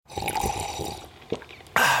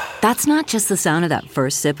That's not just the sound of that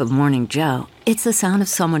first sip of Morning Joe. It's the sound of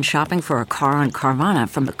someone shopping for a car on Carvana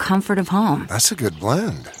from the comfort of home. That's a good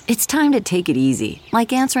blend. It's time to take it easy,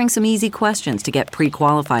 like answering some easy questions to get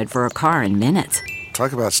pre-qualified for a car in minutes.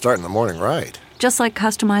 Talk about starting the morning right. Just like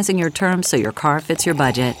customizing your terms so your car fits your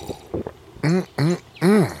budget.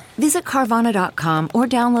 Visit Carvana.com or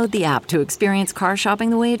download the app to experience car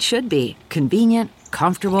shopping the way it should be. Convenient,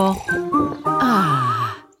 comfortable.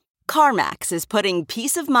 CarMax is putting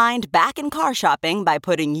peace of mind back in car shopping by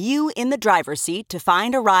putting you in the driver's seat to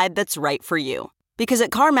find a ride that's right for you. Because at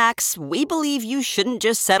CarMax, we believe you shouldn't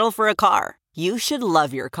just settle for a car. You should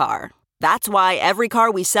love your car. That's why every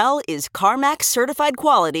car we sell is CarMax certified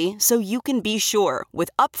quality, so you can be sure with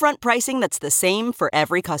upfront pricing that's the same for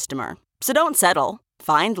every customer. So don't settle.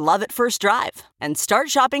 Find love at first drive and start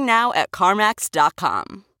shopping now at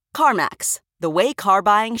CarMax.com. CarMax, the way car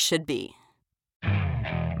buying should be.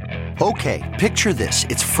 Okay, picture this.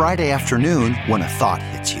 It's Friday afternoon when a thought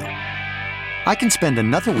hits you. I can spend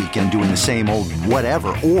another weekend doing the same old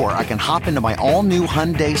whatever, or I can hop into my all-new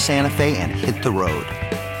Hyundai Santa Fe and hit the road.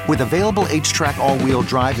 With available H-Track all-wheel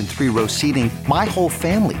drive and 3-row seating, my whole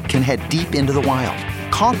family can head deep into the wild.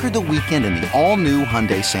 Conquer the weekend in the all-new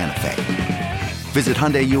Hyundai Santa Fe. Visit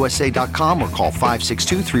HyundaiUSA.com or call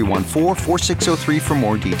 562-314-4603 for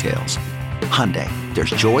more details. Hyundai, there's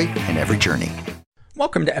joy in every journey.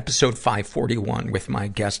 Welcome to episode 541 with my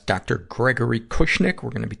guest, Dr. Gregory Kushnick. We're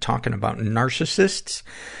going to be talking about narcissists.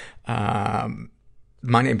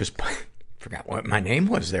 My name is... forgot what my name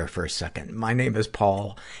was there for a second. My name is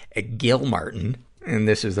Paul Gilmartin, and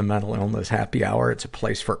this is the Mental Illness Happy Hour. It's a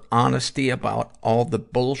place for honesty about all the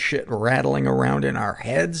bullshit rattling around in our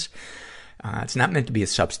heads. It's not meant to be a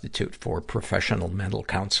substitute for professional mental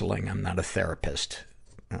counseling. I'm not a therapist.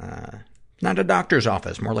 Not a doctor's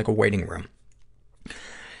office, more like a waiting room.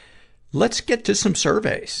 Let's get to some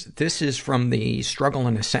surveys. This is from the Struggle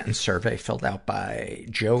in a Sentence survey filled out by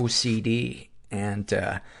Joe CD.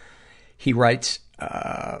 And he writes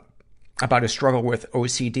about his struggle with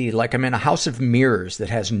OCD. Like, I'm in a house of mirrors that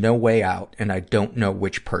has no way out, and I don't know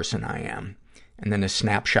which person I am. And then a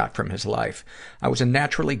snapshot from his life. I was a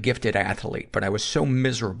naturally gifted athlete, but I was so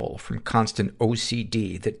miserable from constant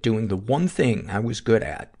OCD that doing the one thing I was good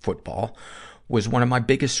at, football, was one of my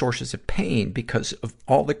biggest sources of pain because of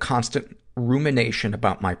all the constant rumination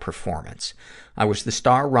about my performance. I was the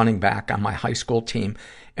star running back on my high school team,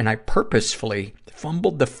 and I purposefully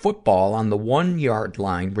fumbled the football on the 1-yard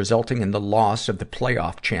line, resulting in the loss of the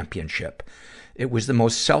playoff championship. It was the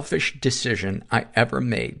most selfish decision I ever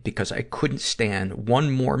made because I couldn't stand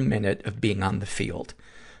one more minute of being on the field.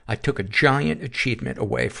 I took a giant achievement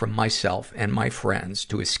away from myself and my friends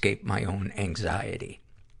to escape my own anxiety.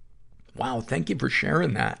 Wow, thank you for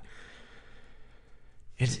sharing that.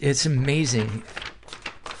 It's amazing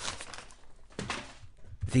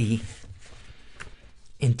the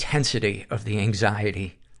intensity of the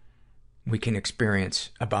anxiety we can experience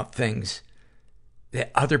about things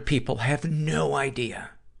that other people have no idea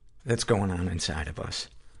that's going on inside of us.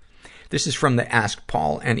 This is from the Ask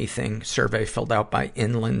Paul Anything survey filled out by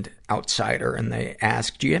Inland Outsider, and they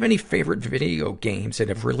ask, do you have any favorite video games that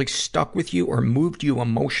have really stuck with you or moved you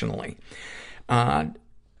emotionally?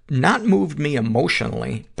 Not moved me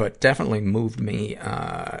emotionally, but definitely moved me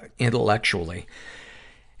intellectually.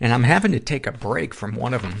 And I'm having to take a break from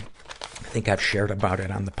one of them. I think I've shared about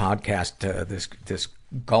it on the podcast, this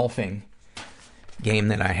golfing game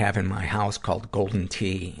that I have in my house called Golden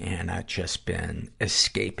Tee, and I've just been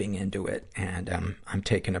escaping into it, and I'm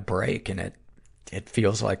taking a break, and it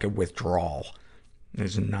feels like a withdrawal.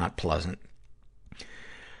 It's not pleasant.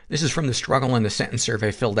 This is from the Struggle in a Sentence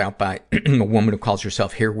survey filled out by a woman who calls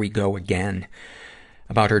herself Here We Go Again,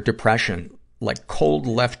 about her depression, like cold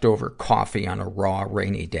leftover coffee on a raw,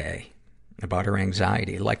 rainy day. About her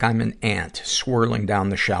anxiety, like I'm an ant swirling down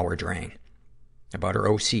the shower drain. About her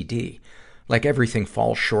OCD, like everything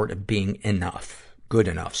falls short of being enough, good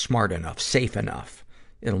enough, smart enough, safe enough.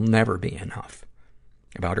 It'll never be enough.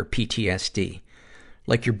 About her PTSD,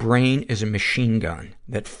 like your brain is a machine gun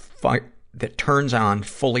that turns on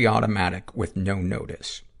fully automatic with no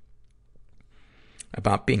notice.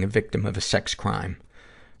 About being a victim of a sex crime,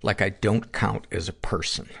 like I don't count as a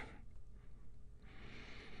person.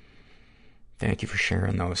 Thank you for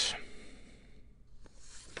sharing those.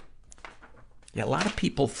 Yeah, a lot of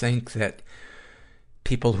people think that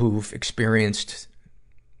people who've experienced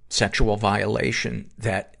sexual violation,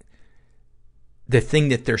 that the thing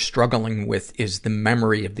that they're struggling with is the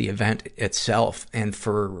memory of the event itself. And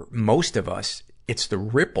for most of us, it's the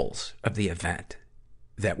ripples of the event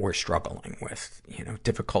that we're struggling with. You know,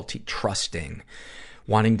 difficulty trusting,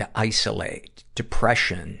 wanting to isolate,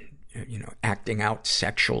 depression, acting out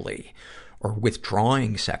sexually or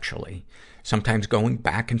withdrawing sexually, sometimes going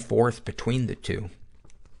back and forth between the two.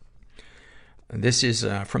 This is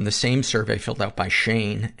from the same survey filled out by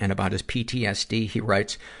Shane, and about his PTSD, he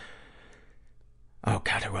writes, oh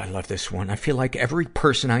God, I love this one. I feel like every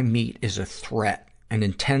person I meet is a threat and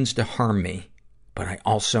intends to harm me, but I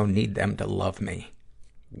also need them to love me.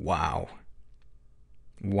 Wow.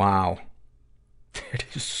 Wow. That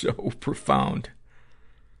is so profound.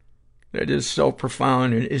 That is so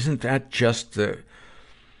profound. And isn't that just the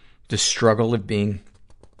struggle of being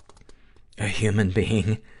a human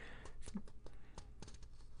being?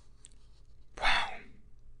 Wow.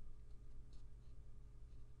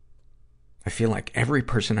 I feel like every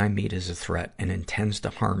person I meet is a threat and intends to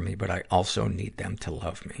harm me, but I also need them to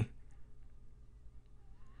love me.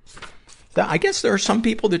 I guess there are some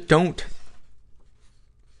people that don't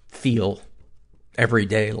feel every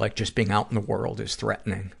day like just being out in the world is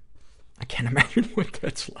threatening. I can't imagine what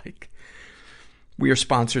that's like. We are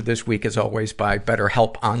sponsored this week, as always, by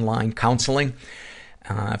BetterHelp Online Counseling.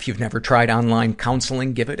 If you've never tried online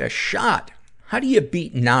counseling, give it a shot. How do you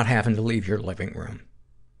beat not having to leave your living room?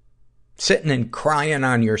 Sitting and crying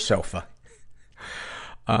on your sofa.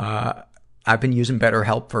 I've been using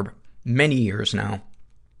BetterHelp for many years now,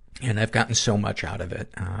 and I've gotten so much out of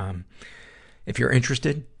it. If you're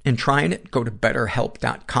interested in trying it, go to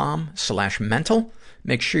betterhelp.com/mental.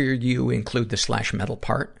 Make sure you include the /mental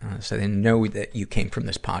part, so they know that you came from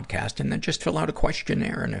this podcast, and then just fill out a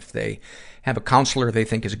questionnaire. And if they have a counselor they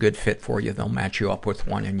think is a good fit for you, they'll match you up with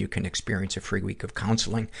one, and you can experience a free week of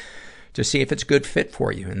counseling to see if it's a good fit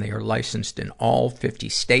for you. And they are licensed in all 50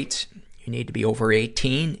 states. You need to be over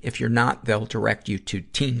 18. If you're not, they'll direct you to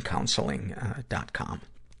teencounseling.com.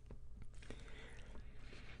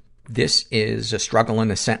 This is a struggle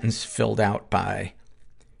in a sentence filled out by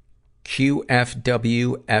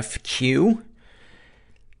QFWFQ.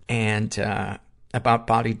 And about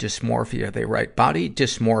body dysmorphia, they write, body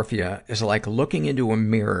dysmorphia is like looking into a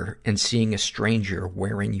mirror and seeing a stranger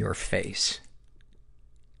wearing your face.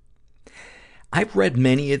 I've read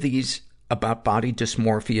many of these about body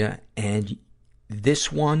dysmorphia, and this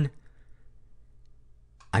one,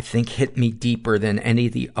 I think, hit me deeper than any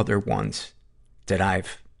of the other ones that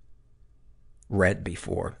I've read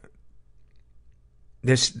before.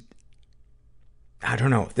 This, I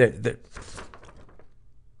don't know,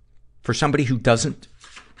 for somebody who doesn't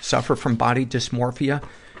suffer from body dysmorphia,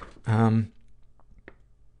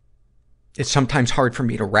 it's sometimes hard for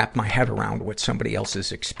me to wrap my head around what somebody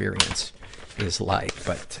else's experience is like.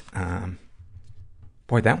 But,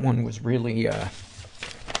 boy, that one was really,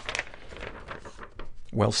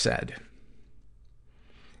 well said.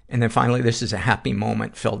 And then finally, this is a happy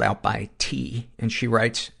moment filled out by T. And she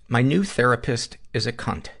writes, my new therapist is a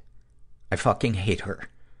cunt. I fucking hate her.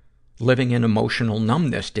 Living in emotional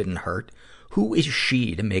numbness didn't hurt. Who is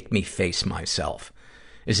she to make me face myself?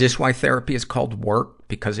 Is this why therapy is called work?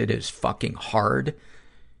 Because it is fucking hard?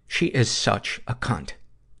 She is such a cunt.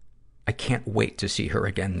 I can't wait to see her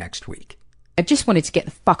again next week. I just wanted to get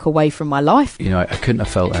the fuck away from my life. You know, I couldn't have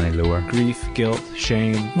felt any lower. Grief, guilt,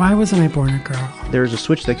 shame. Why wasn't I born a girl? There's a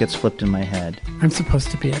switch that gets flipped in my head. I'm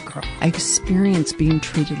supposed to be a girl. I experience being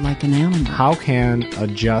treated like an animal. How can a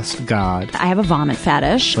just God... I have a vomit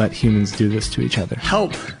fetish. ...let humans do this to each other?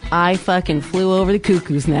 Help! I fucking flew over the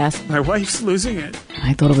cuckoo's nest. My wife's losing it.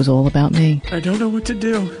 I thought it was all about me. I don't know what to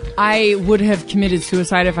do. I would have committed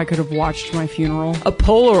suicide if I could have watched my funeral. A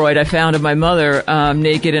Polaroid I found of my mother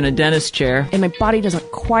naked in a dentist chair. And my body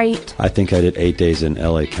doesn't quite... I think I did 8 days in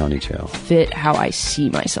LA County Jail. ...fit how I see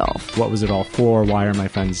myself. What was it all for? Why are my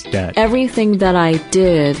friends dead? Everything that I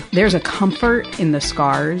did... There's a comfort in the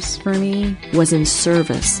scars for me. ...was in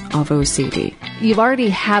service of OCD. You've already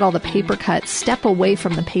had all the paper cut. Step away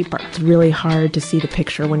from the paper. It's really hard to see the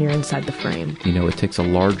picture when you're inside the frame. You know, it takes a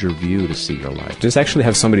larger view to see your life. Just actually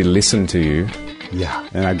have somebody listen to you. Yeah,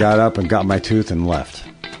 and I got up and got my tooth and left.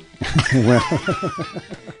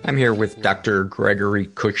 I'm here with Dr. Gregory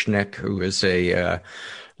Kushnick, who is a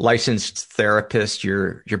licensed therapist.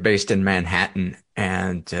 You're based in Manhattan.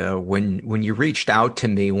 And when you reached out to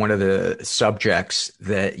me, one of the subjects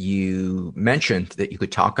that you mentioned that you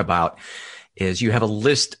could talk about is you have a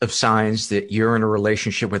list of signs that you're in a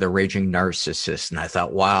relationship with a raging narcissist. And I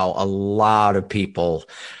thought, wow, a lot of people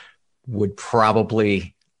would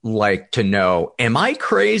probably like to know, am I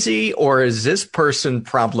crazy or is this person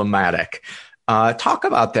problematic? Talk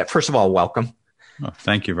about that. First of all, welcome. Oh,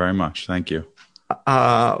 thank you very much. Thank you.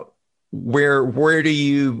 Where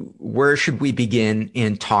should we begin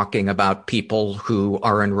in talking about people who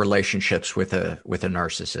are in relationships with a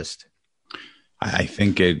narcissist? I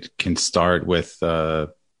think it can start with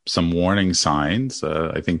some warning signs.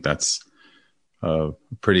 I think that's a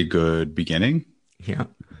pretty good beginning. Yeah.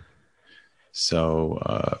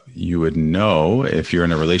 So you would know if you're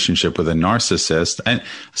in a relationship with a narcissist. And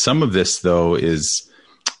some of this, though, it's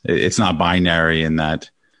not binary in that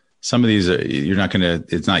some of these you're not going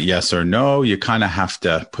to, it's not yes or no. You kind of have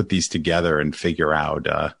to put these together and figure out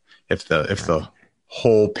if the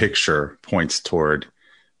whole picture points toward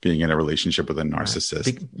being in a relationship with a narcissist.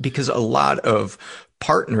 Right. Because a lot of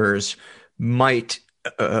partners might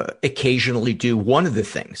occasionally do one of the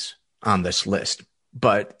things on this list.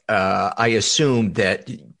 But I assume that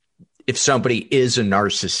if somebody is a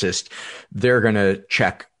narcissist, they're going to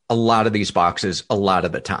check a lot of these boxes a lot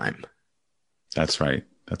of the time. That's right.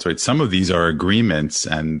 That's right. Some of these are agreements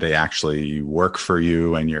and they actually work for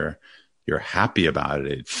you and you're happy about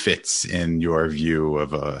it. It fits in your view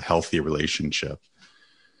of a healthy relationship.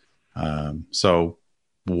 So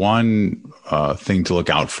one thing to look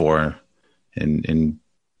out for in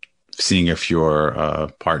seeing if your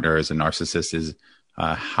partner is a narcissist is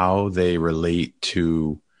how they relate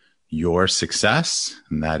to your success.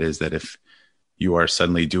 And that is that if you are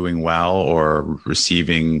suddenly doing well or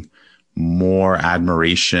receiving more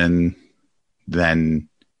admiration than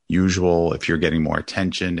usual, if you're getting more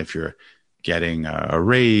attention, if you're getting a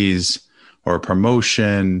raise or a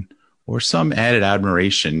promotion or some added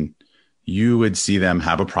admiration, you would see them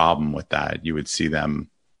have a problem with that. You would see them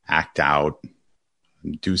act out,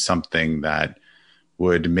 do something that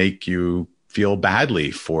would make you feel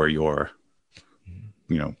badly for your,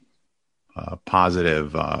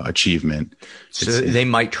 positive achievement. So they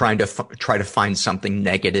might try to find something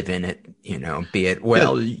negative in it, be it,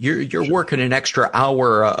 well, you're working an extra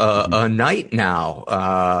hour a night now.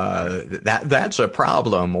 That's a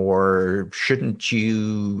problem, or shouldn't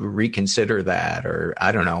you reconsider that? Or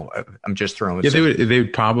I don't know. I'm just throwing. Yeah, they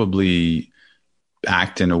would probably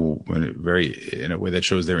act in a way that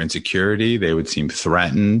shows their insecurity. They would seem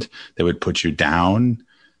threatened. They would put you down.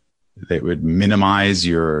 They would minimize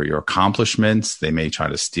your accomplishments. They may try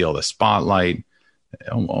to steal the spotlight,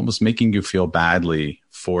 almost making you feel badly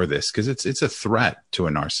for this, because it's a threat to a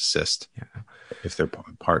narcissist. Yeah. If their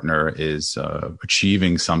partner is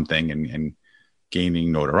achieving something and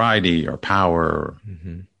gaining notoriety or power,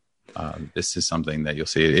 this is something that you'll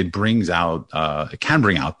see. It can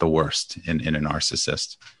bring out the worst in a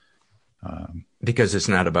narcissist. Because it's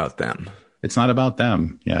not about them. It's not about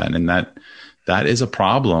them. Yeah. And that is a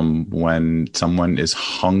problem when someone is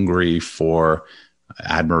hungry for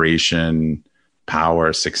admiration,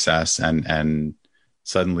 power, success, and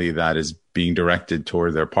suddenly that is being directed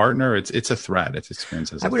toward their partner. It's a threat. It's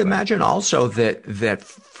experienced as a I would threat. imagine also that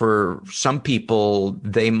for some people,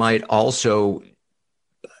 they might also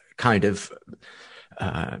kind of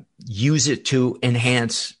use it to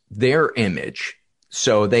enhance their image.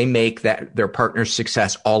 So they make their partner's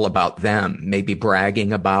success all about them, maybe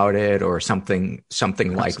bragging about it or something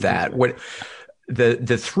like that. What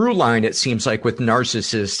the through line, it seems like with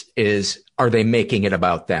narcissists is, are they making it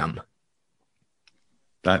about them?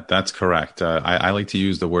 That's correct. I like to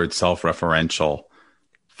use the word self-referential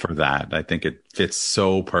for that. I think it fits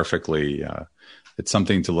so perfectly. It's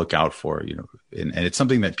something to look out for, and it's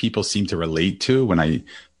something that people seem to relate to. When I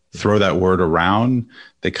throw that word around,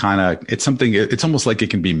 it's almost like it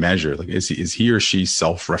can be measured. Like, is he or she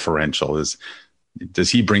self-referential?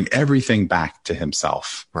 Does he bring everything back to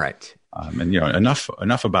himself? Right. And enough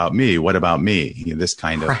about me. What about me? This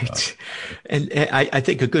kind of right. And I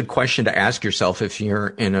think a good question to ask yourself if you're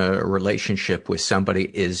in a relationship with somebody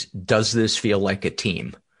is, does this feel like a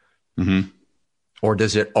team? Mm-hmm. Or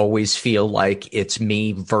does it always feel like it's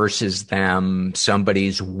me versus them?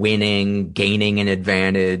 Somebody's winning, gaining an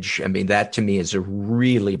advantage. I mean, that to me is a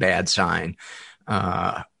really bad sign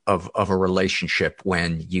of a relationship,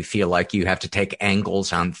 when you feel like you have to take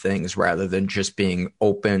angles on things rather than just being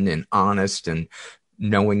open and honest and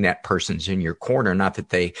knowing that person's in your corner. Not that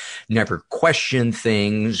they never question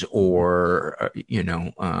things or,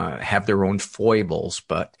 have their own foibles,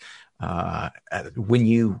 but when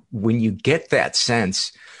you get that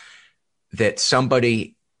sense that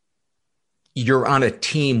you're on a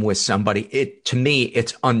team with somebody, to me,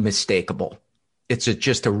 it's unmistakable. It's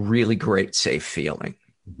just a really great, safe feeling.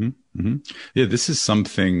 Mm-hmm. Mm-hmm. Yeah, this is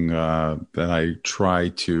something that I try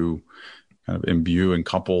to kind of imbue in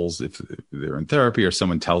couples if they're in therapy, or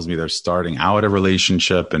someone tells me they're starting out a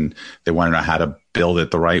relationship and they want to know how to build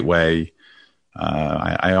it the right way.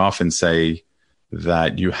 I often say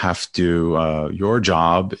that you have to, your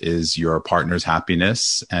job is your partner's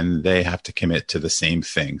happiness, and they have to commit to the same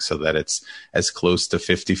thing so that it's as close to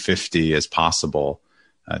 50-50 as possible.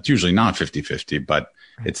 It's usually not 50-50, but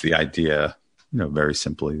it's the idea very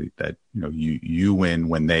simply that, you win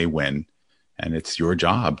when they win, and it's your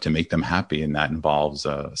job to make them happy. And that involves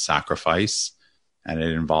sacrifice, and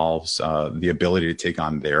it involves the ability to take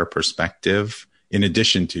on their perspective in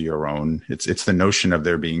addition to your own. It's the notion of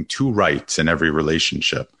there being two rights in every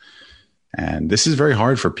relationship. And this is very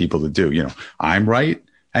hard for people to do. I'm right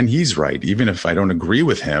and he's right. Even if I don't agree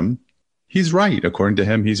with him, he's right. According to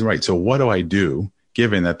him, he's right. So what do I do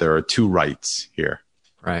given that there are two rights here?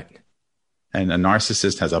 Right. And a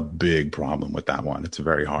narcissist has a big problem with that one. It's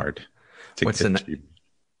very hard to achieve.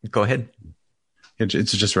 Go ahead.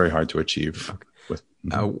 It's just very hard to achieve. Okay.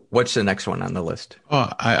 What's the next one on the list?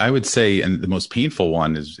 I would say, and the most painful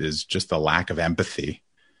one is just the lack of empathy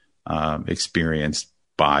experienced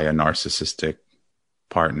by a narcissistic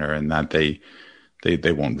partner, and that they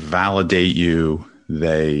won't validate you.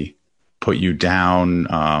 They put you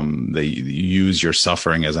down. They use your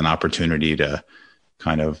suffering as an opportunity to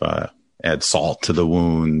kind of add salt to the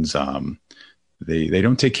wounds. They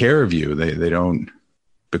don't take care of you. They don't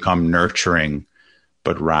become nurturing,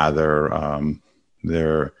 but rather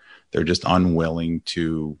they're just unwilling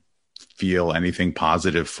to feel anything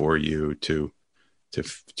positive for you, to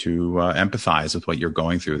empathize with what you're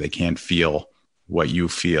going through. They can't feel what you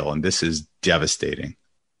feel, and this is devastating.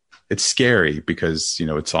 It's scary because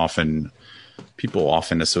it's often people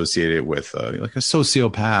often associate it with like a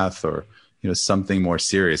sociopath or something more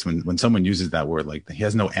serious. When someone uses that word, like he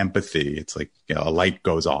has no empathy, it's like a light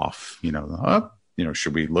goes off.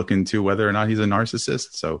 Should we look into whether or not he's a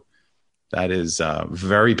narcissist? So that is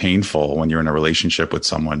very painful when you're in a relationship with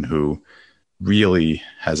someone who really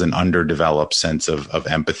has an underdeveloped sense of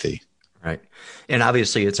empathy. Right. And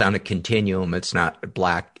obviously it's on a continuum. It's not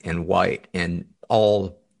black and white, and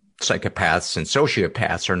all psychopaths and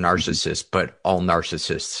sociopaths are narcissists, but all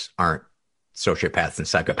narcissists aren't sociopaths and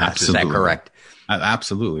psychopaths. Absolutely. Is that correct?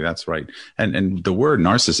 Absolutely. That's right. And the word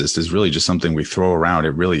narcissist is really just something we throw around.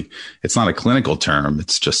 It's not a clinical term.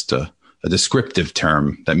 It's just a descriptive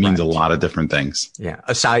term that means a lot of different things. Yeah.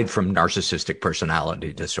 Aside from narcissistic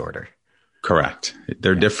personality disorder. Correct.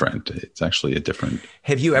 They're different. It's actually a different.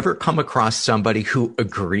 Have you ever come across somebody who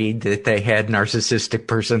agreed that they had narcissistic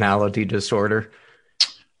personality disorder?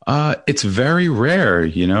 It's very rare,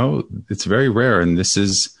 it's very rare. And this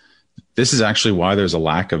is actually why there's a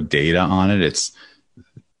lack of data on it. It's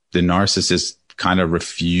the narcissist kind of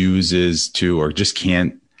refuses to, or just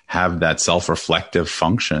can't have that self-reflective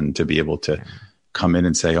function to be able to come in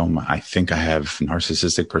and say, I think I have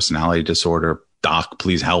narcissistic personality disorder. Doc,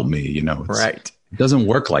 please help me. Right. It doesn't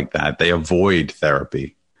work like that. They avoid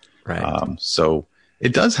therapy. Right. So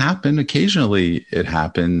it does happen. Occasionally it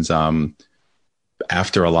happens,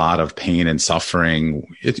 after a lot of pain and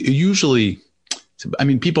suffering. It usually,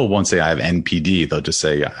 people won't say I have NPD. They'll just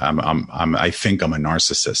say I think I'm a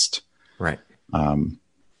narcissist. Right. And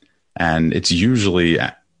it's usually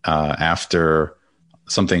after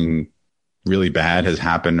something really bad has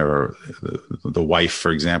happened, or the wife,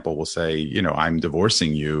 for example, will say, I'm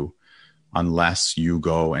divorcing you unless you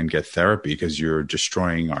go and get therapy because you're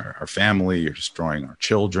destroying our family, you're destroying our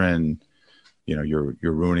children, you're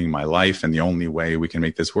ruining my life. And the only way we can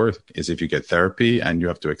make this work is if you get therapy, and you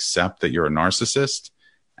have to accept that you're a narcissist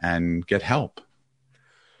and get help.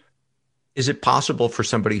 Is it possible for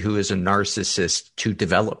somebody who is a narcissist to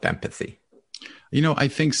develop empathy? I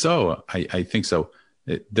think so. I think so.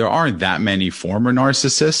 There aren't that many former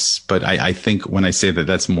narcissists, but I think when I say that,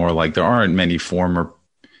 that's more like there aren't many former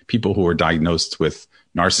people who are diagnosed with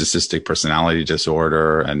narcissistic personality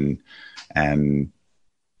disorder and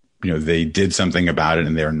they did something about it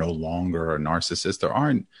and they're no longer a narcissist.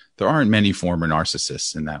 There aren't many former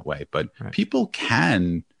narcissists in that way, but people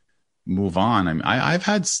can move on. I've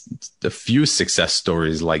had a few success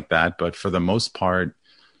stories like that, but for the most part,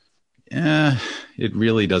 it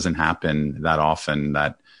really doesn't happen that often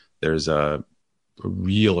that there's a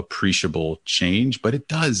real appreciable change, but it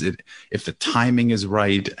does. If the timing is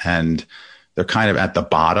right and they're kind of at the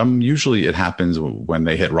bottom, usually it happens when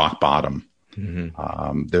they hit rock bottom.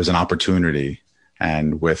 Mm-hmm. There's an opportunity,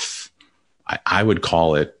 and with, I would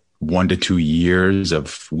call it 1 to 2 years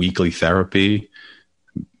of weekly therapy.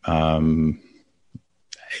 It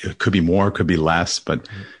could be more, could be less, but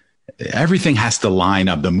everything has to line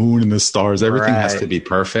up. The moon and the stars, everything has to be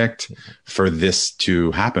perfect for this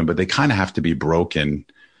to happen, but they kind of have to be broken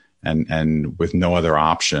and with no other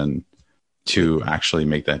option to actually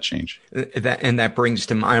make that change. That brings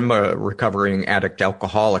to mind, I'm a recovering addict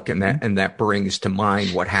alcoholic, and that brings to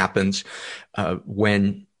mind what happens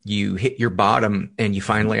when you hit your bottom and you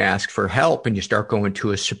finally ask for help and you start going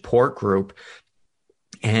to a support group,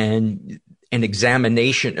 and an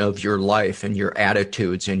examination of your life and your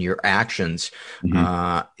attitudes and your actions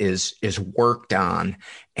is worked on,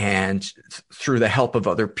 and through the help of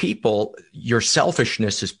other people, your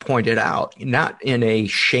selfishness is pointed out, not in a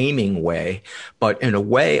shaming way, but in a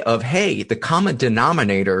way of, hey, the common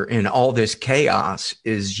denominator in all this chaos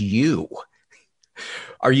is you.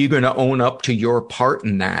 Are you going to own up to your part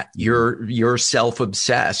in that? You're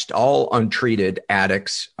self-obsessed, all untreated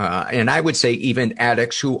addicts. And I would say even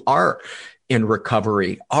addicts who are in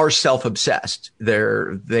recovery are self-obsessed.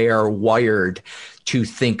 They are wired to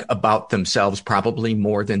think about themselves probably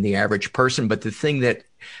more than the average person. But the thing that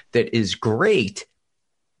is great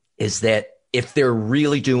is that if they're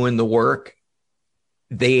really doing the work,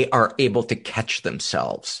 they are able to catch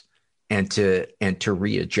themselves and to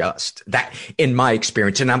readjust. That, in my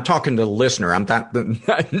experience, and I'm talking to the listener, I'm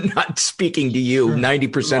not speaking to you.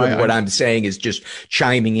 90% of what I'm saying is just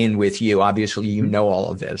chiming in with you. Obviously, you know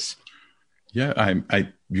all of this. Yeah,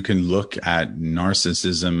 you can look at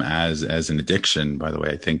narcissism as an addiction. By the way,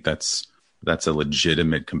 I think that's a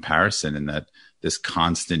legitimate comparison, in that this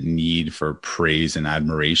constant need for praise and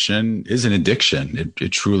admiration is an addiction. It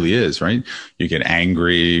truly is, right? You get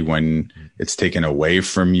angry when it's taken away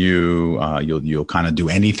from you. You'll kind of do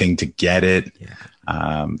anything to get it.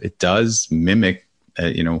 Yeah. It does mimic,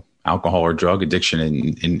 alcohol or drug addiction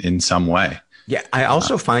in some way. Yeah, I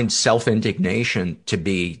also find self-indignation to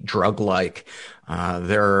be drug-like.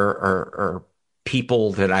 There are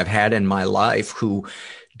people that I've had in my life who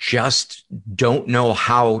just don't know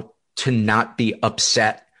how to not be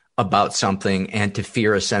upset about something and to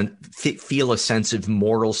feel a sense of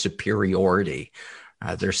moral superiority.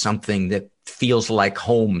 There's something that feels like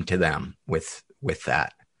home to them with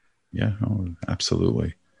that. Yeah,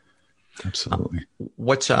 absolutely. Absolutely.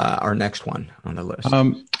 What's our next one on the list?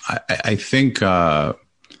 I think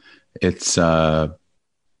it's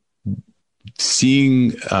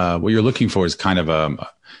seeing what you're looking for is kind of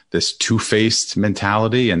this two-faced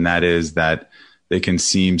mentality, and that is that they can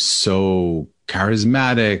seem so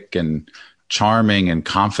charismatic and charming and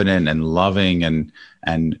confident and loving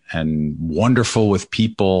and wonderful with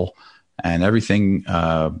people, and everything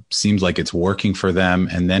seems like it's working for them.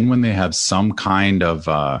 And then when they have some kind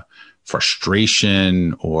of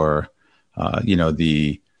frustration, or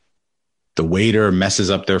the waiter messes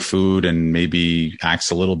up their food and maybe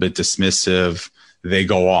acts a little bit dismissive, they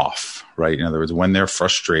go off, right? In other words, when they're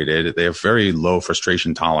frustrated, they have very low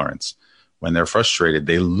frustration tolerance. When they're frustrated,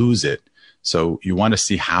 they lose it. So you want to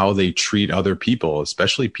see how they treat other people,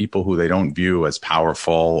 especially people who they don't view as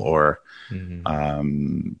powerful or,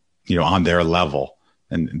 on their level.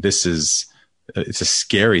 And it's a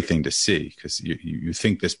scary thing to see, because you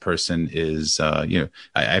think this person is,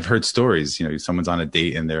 I've heard stories, someone's on a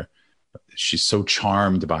date and she's so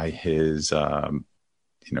charmed by his,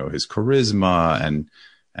 his charisma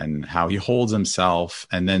and how he holds himself.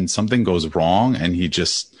 And then something goes wrong and he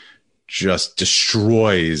just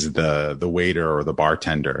destroys the waiter or the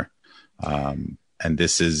bartender. And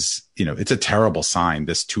this is, it's a terrible sign,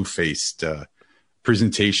 this two-faced,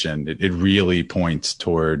 presentation. It really points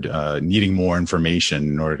toward needing more information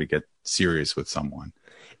in order to get serious with someone.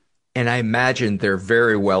 And I imagine they're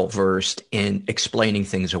very well versed in explaining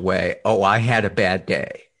things away. Oh, I had a bad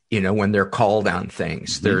day. When they're called on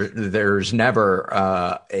things, there's never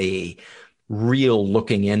a real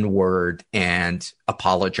looking inward and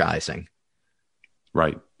apologizing.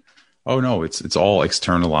 Right. Oh no, it's all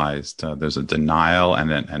externalized. There's a denial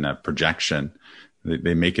and a projection.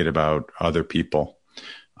 They make it about other people.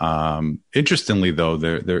 Interestingly, though,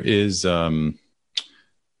 there is kind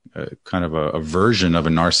of a version of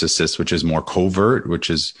a narcissist which is more covert,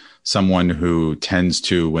 which is someone who tends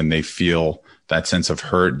to, when they feel that sense of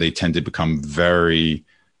hurt, they tend to become very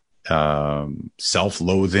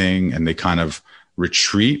self-loathing, and they kind of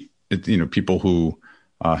retreat. People who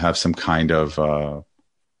have some kind of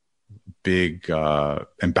big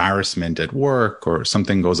embarrassment at work or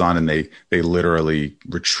something goes on, and they literally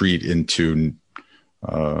retreat into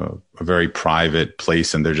a very private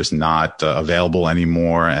place, and they're just not available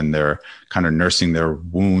anymore, and they're kind of nursing their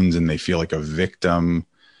wounds, and they feel like a victim.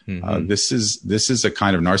 This is a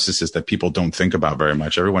kind of narcissist that people don't think about very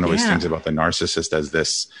much. Everyone always thinks about the narcissist as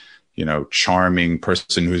this, charming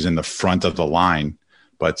person who's in the front of the line.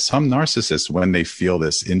 But some narcissists, when they feel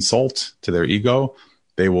this insult to their ego,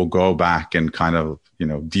 they will go back and kind of,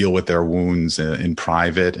 deal with their wounds in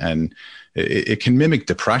private. And it can mimic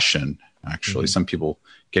depression, actually. Some people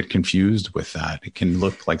get confused with that. It can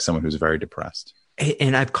look like someone who's very depressed.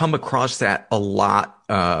 And I've come across that a lot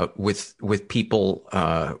with people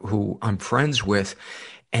who I'm friends with.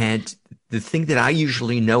 And the thing that I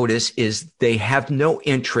usually notice is they have no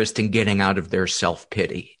interest in getting out of their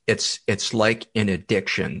self-pity. It's like an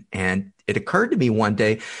addiction. And it occurred to me one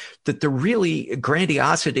day that the really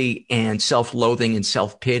grandiosity and self-loathing and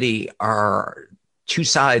self-pity are two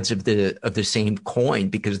sides of the same coin,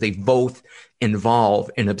 because they both involve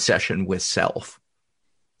an obsession with self.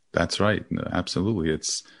 That's right. Absolutely.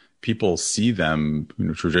 It's people see them,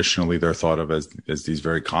 traditionally they're thought of as these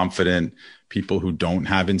very confident people who don't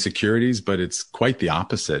have insecurities, but it's quite the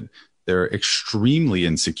opposite. They're extremely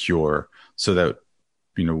insecure, so that,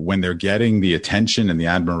 when they're getting the attention and the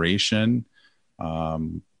admiration,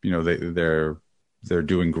 they're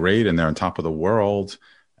doing great and they're on top of the world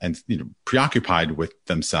and, preoccupied with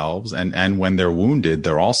themselves. And when they're wounded,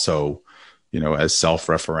 they're also, as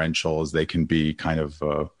self-referential as they can be, kind of,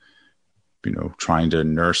 trying to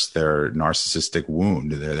nurse their narcissistic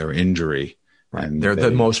wound, their injury. Right. And they're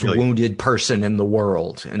the most wounded person in the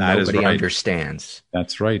world, and nobody understands.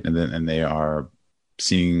 That's right. And they are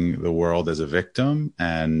seeing the world as a victim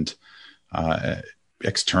and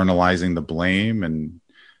externalizing the blame and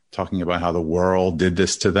talking about how the world did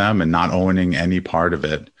this to them and not owning any part of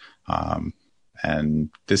it. And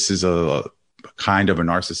this is a kind of a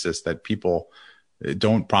narcissist that people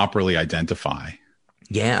don't properly identify.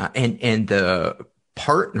 Yeah. And the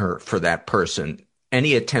partner for that person,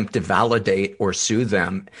 any attempt to validate or soothe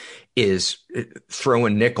them is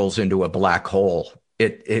throwing nickels into a black hole.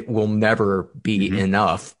 It will never be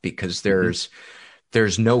enough, because there's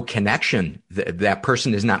no connection. That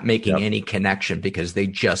person is not making any connection, because they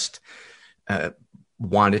just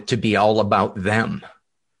want it to be all about them.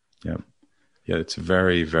 Yeah. Yeah. It's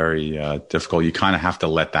very, very difficult. You kind of have to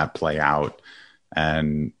let that play out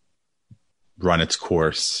and run its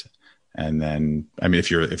course. And then, if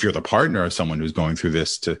you're the partner of someone who's going through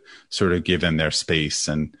this, to sort of give them their space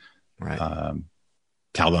and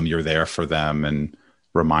tell them you're there for them and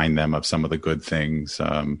remind them of some of the good things.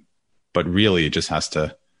 But really, it just has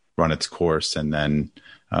to run its course. And then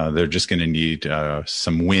they're just going to need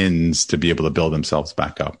some wins to be able to build themselves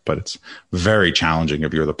back up. But it's very challenging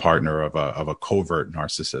if you're the partner of a covert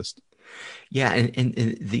narcissist. Yeah.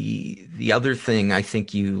 And the other thing I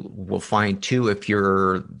think you will find too, if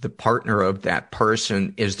you're the partner of that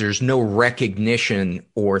person, is there's no recognition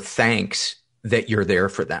or thanks that you're there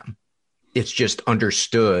for them. It's just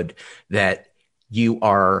understood that you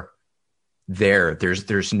are there.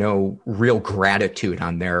 There's no real gratitude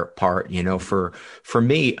on their part. For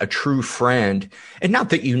me, a true friend, and not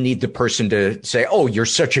that you need the person to say, "Oh, you're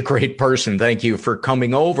such a great person, thank you for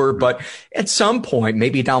coming over," but at some point,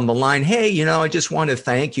 maybe down the line, "Hey, I just want to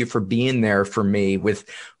thank you for being there for me." With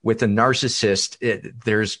a narcissist,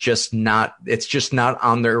 it's just not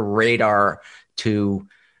on their radar to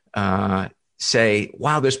say,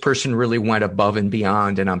 "Wow, this person really went above and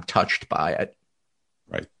beyond, and I'm touched by it."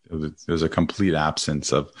 Right. There's a complete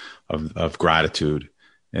absence of gratitude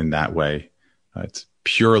in that way. It's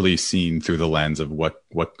purely seen through the lens of what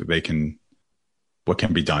can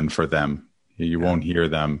be done for them. You won't hear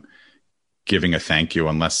them giving a thank you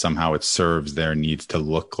unless somehow it serves their needs to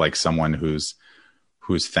look like someone who's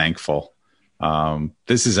thankful.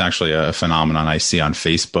 This is actually a phenomenon I see on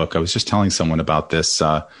Facebook. I was just telling someone about this.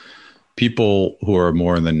 People who are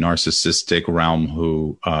more in the narcissistic realm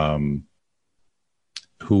who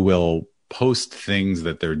will post things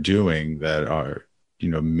that they're doing that are,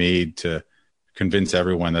 made to convince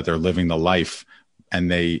everyone that they're living the life. And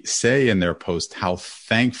they say in their post how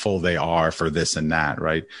thankful they are for this and that,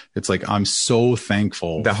 right? It's like, I'm so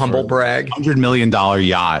thankful. The humble brag. $100 million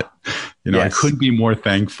yacht. Yes. I couldn't be more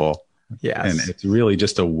thankful. Yes. And it's really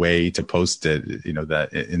just a way to post it,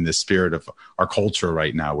 that in the spirit of our culture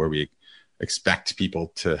right now, where we expect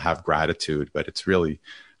people to have gratitude, but it's really,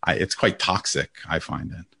 it's quite toxic, I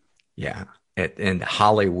find it. Yeah. And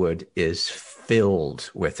Hollywood is filled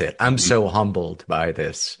with it. I'm so humbled by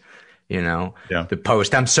this, the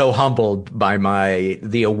post. I'm so humbled by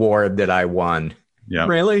the award that I won. Yeah.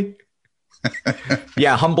 Really?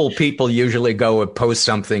 Yeah. Humble people usually go and post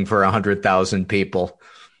something for 100,000 people.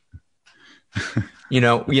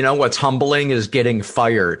 What's humbling is getting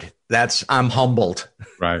fired. I'm humbled.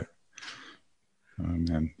 Right. Oh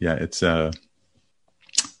man. Yeah. It's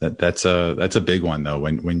that's a big one though.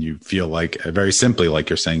 When you feel like, very simply, like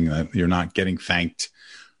you're saying, that you're not getting thanked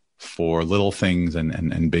for little things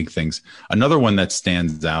and big things. Another one that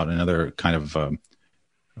stands out, another kind of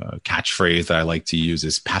catchphrase that I like to use,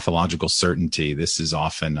 is pathological certainty. This is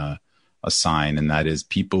often a sign, and that is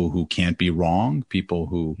people who can't be wrong, people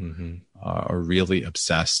who are really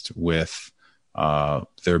obsessed with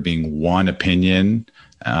there being one opinion,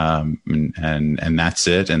 and that's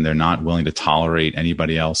it, and they're not willing to tolerate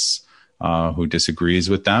anybody else who disagrees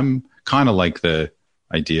with them. Kind of like the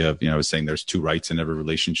idea of, saying there's two rights in every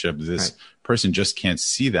relationship. This person just can't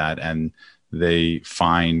see that, and they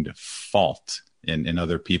find fault in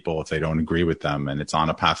other people if they don't agree with them. And it's on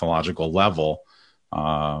a pathological level.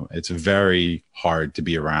 It's very hard to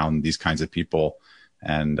be around these kinds of people.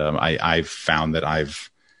 And I've found that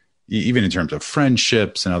even in terms of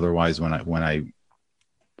friendships and otherwise, when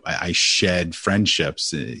I shed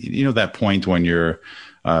friendships, that point when you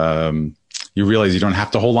realize you don't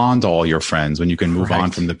have to hold on to all your friends, when you can move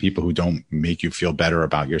on from the people who don't make you feel better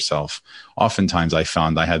about yourself. Oftentimes I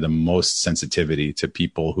found I had the most sensitivity to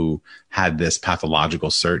people who had this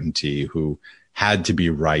pathological certainty, who had to be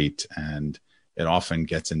right. And it often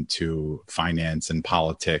gets into finance and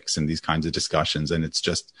politics and these kinds of discussions. And it's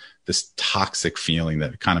just this toxic feeling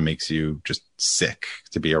that kind of makes you just sick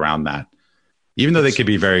to be around that. Even though they could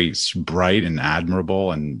be very bright and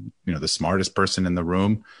admirable and, the smartest person in the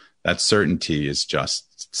room, that certainty is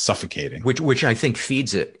just suffocating. Which I think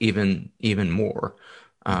feeds it even more.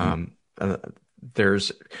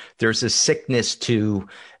 There's a sickness to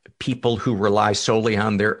people who rely solely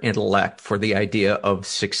on their intellect for the idea of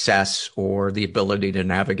success or the ability to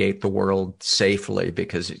navigate the world safely,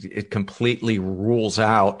 because it completely rules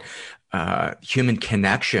out human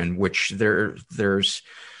connection, which it's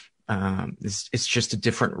just a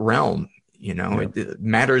different realm.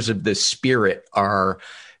 Matters of the spirit are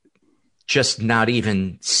just not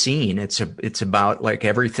even seen. It's about like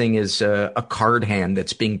everything is a card hand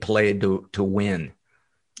that's being played to win.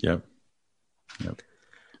 Yep.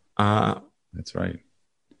 That's right.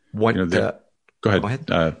 Go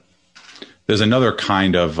ahead. There's another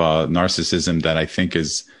kind of narcissism that I think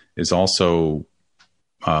is also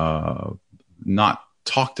not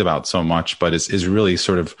talked about so much, but is really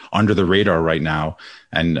sort of under the radar right now.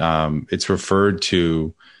 And it's referred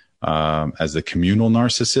to as the communal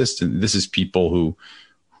narcissist. And this is people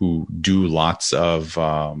who do lots of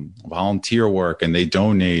volunteer work, and they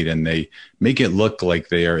donate, and they make it look like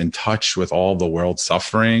they are in touch with all the world's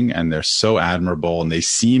suffering, and they're so admirable, and they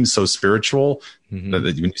seem so spiritual. That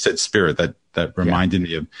when you said spirit, that reminded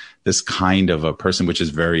me of this kind of a person, which is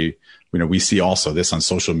very, we see also this on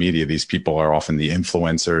social media. These people are often the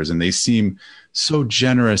influencers, and they seem so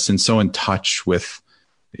generous and so in touch with,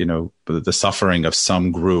 the suffering of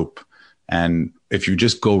some group. And if you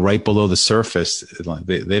just go right below the surface,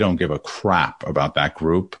 they don't give a crap about that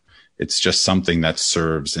group. It's just something that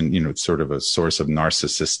serves and, it's sort of a source of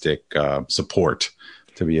narcissistic support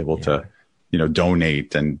to be able to,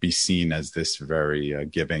 donate and be seen as this very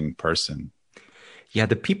giving person. Yeah,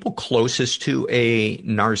 the people closest to a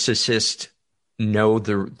narcissist know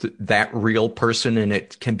that real person, and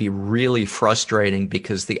it can be really frustrating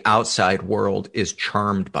because the outside world is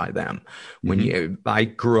charmed by them. I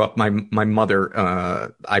grew up, my mother,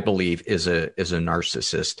 I believe, is a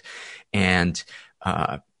narcissist, and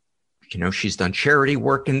she's done charity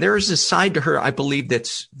work, and there is a side to her, I believe,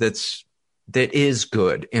 that is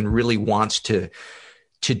good and really wants to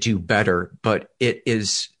do better, but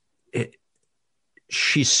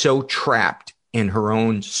she's so trapped in her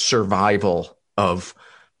own survival of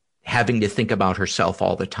having to think about herself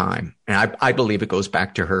all the time. And I believe it goes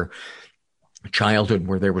back to her childhood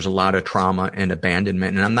where there was a lot of trauma and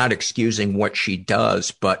abandonment. And I'm not excusing what she does,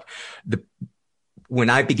 but when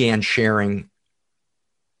I began sharing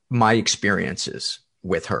my experiences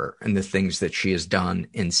with her and the things that she has done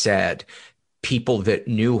and said, people that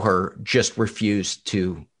knew her just refused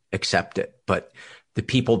to accept it. But the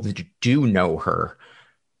people that do know her,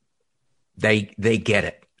 they get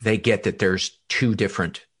it. They get that there's two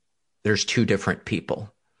different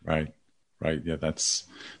people. Right. Yeah.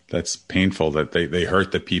 That's painful that they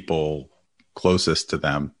hurt the people closest to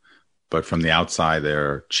them, but from the outside,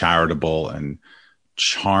 they're charitable and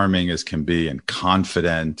charming as can be and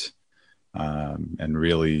confident, and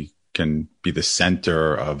really can be the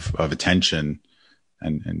center of attention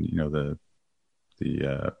and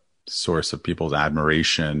the source of people's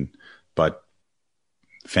admiration, but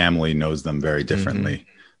family knows them very differently.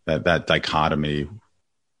 That dichotomy,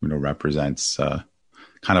 represents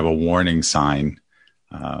kind of a warning sign,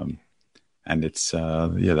 and it's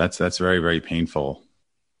that's very, very painful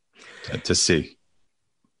to see.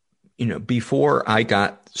 Before I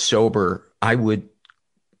got sober, I would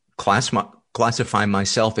classify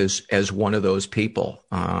myself as one of those people.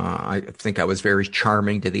 I think I was very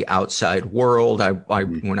charming to the outside world.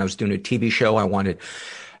 When I was doing a TV show, I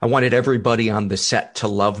wanted everybody on the set to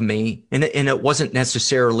love me. And it wasn't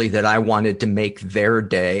necessarily that I wanted to make their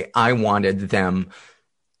day. I wanted them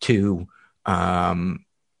to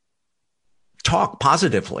talk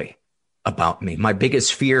positively about me. My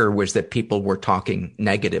biggest fear was that people were talking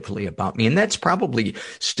negatively about me. And that's probably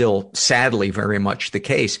still, sadly, very much the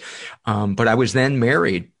case. But I was then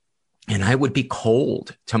married, and I would be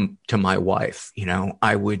cold to my wife.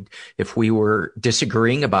 I would, if we were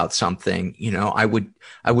disagreeing about something, I would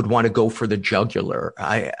want to go for the jugular.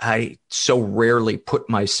 I so rarely put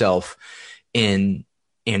myself in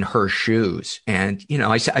her shoes. And,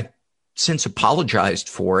 I since apologized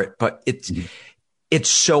for it, but it's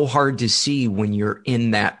so hard to see when you're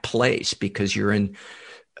in that place, because you're in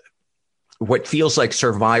what feels like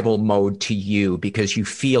survival mode to you, because you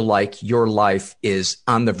feel like your life is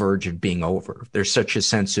on the verge of being over. There's such a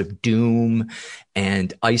sense of doom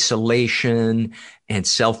and isolation and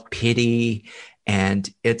self-pity. And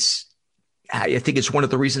I think it's one of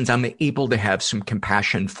the reasons I'm able to have some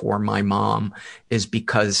compassion for my mom, is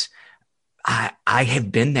because I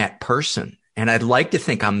have been that person. And I'd like to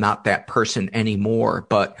think I'm not that person anymore,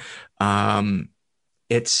 but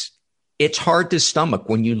it's hard to stomach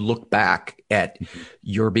when you look back at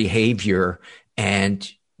your behavior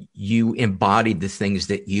and you embody the things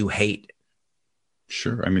that you hate.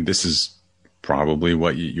 Sure. I mean, this is probably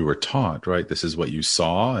what you were taught, right? This is what you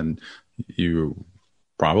saw, and you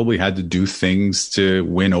probably had to do things to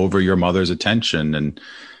win over your mother's attention.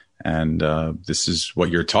 And this is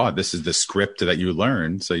what you're taught. This is the script that you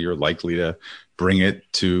learned. So you're likely to bring it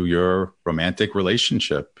to your romantic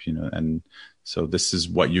relationship, and so this is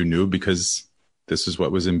what you knew because this is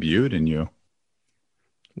what was imbued in you.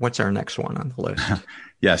 What's our next one on the list?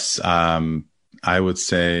 Yes. I would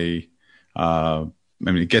say,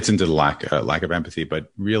 it gets into the lack of empathy,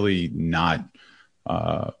 but really not,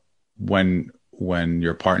 when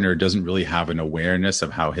your partner doesn't really have an awareness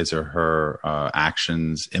of how his or her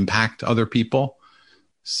actions impact other people.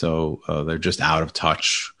 So they're just out of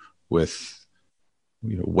touch with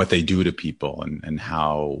what they do to people and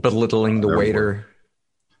how belittling the waiter,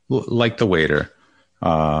 like the waiter,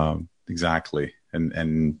 exactly.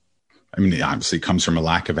 And I mean, it obviously comes from a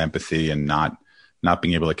lack of empathy and not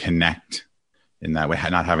being able to connect in that way,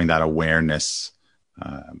 not having that awareness,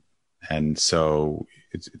 and so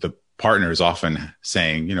the partner is often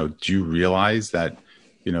saying, do you realize that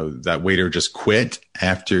that waiter just quit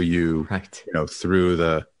after you threw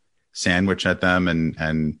the sandwich at them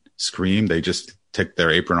and screamed? They just took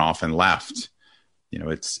their apron off and left.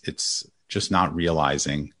 It's just not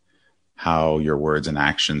realizing how your words and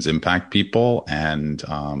actions impact people, and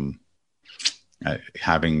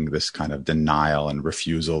having this kind of denial and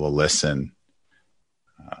refusal to listen.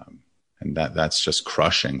 And that's just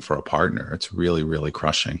crushing for a partner. It's really, really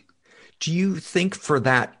crushing. Do you think for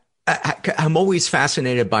that, I'm always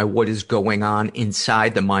fascinated by what is going on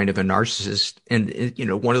inside the mind of a narcissist. And,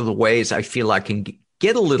 one of the ways I feel I can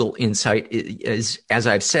get a little insight is, as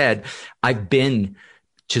I've said, I've been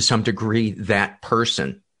to some degree that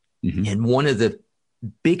person. Mm-hmm. And one of the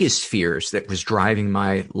biggest fears that was driving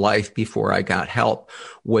my life before I got help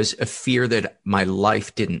was a fear that my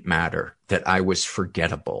life didn't matter, that I was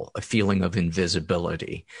forgettable, a feeling of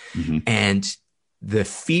invisibility. Mm-hmm. And the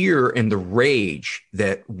fear and the rage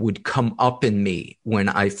that would come up in me when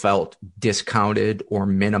I felt discounted or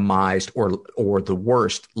minimized or the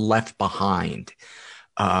worst, left behind,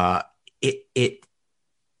 my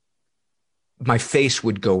face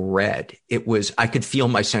would go red. I could feel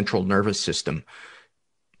my central nervous system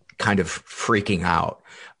kind of freaking out.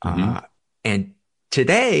 Mm-hmm. And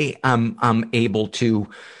today I'm able to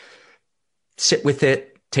sit with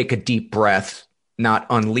it, take a deep breath, not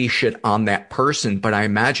unleash it on that person. But I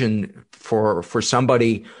imagine for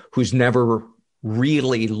somebody who's never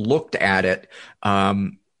really looked at it,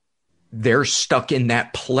 they're stuck in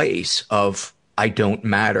that place of, I don't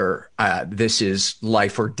matter. This is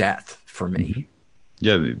life or death for me. Mm-hmm.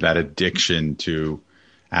 Yeah, that addiction to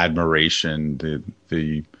admiration,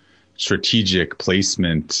 the strategic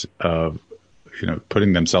placement of,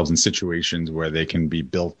 putting themselves in situations where they can be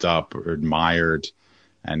built up or admired.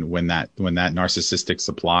 And when that narcissistic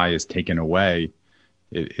supply is taken away,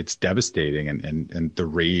 it's devastating, and the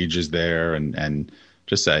rage is there, and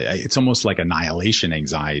just it's almost like annihilation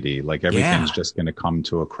anxiety, like everything's just going to come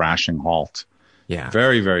to a crashing halt. Yeah.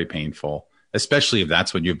 Very, very painful, especially if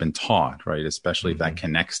that's what you've been taught, right? Especially if that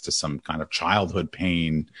connects to some kind of childhood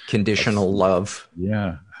pain. Conditional love.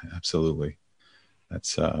 Yeah, absolutely.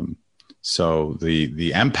 That's so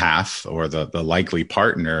the empath, or the likely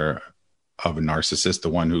partner of a narcissist, the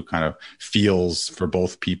one who kind of feels for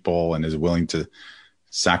both people and is willing to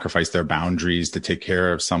sacrifice their boundaries to take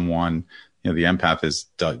care of someone. The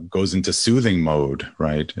empath goes into soothing mode,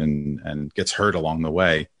 right? And gets hurt along the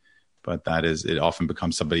way. But it often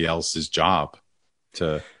becomes somebody else's job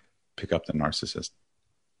to pick up the narcissist.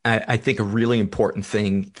 I think a really important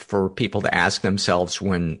thing for people to ask themselves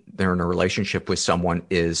when they're in a relationship with someone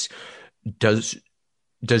is, does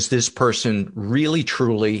this person really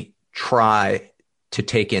truly try to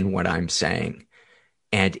take in what I'm saying?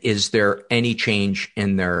 And is there any change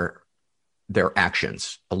in their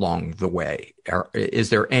actions along the way? Or is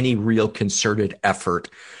there any real concerted effort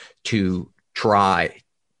to try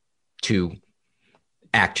to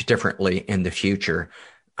act differently in the future?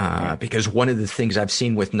 Because one of the things I've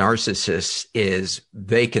seen with narcissists is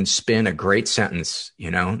they can spin a great sentence.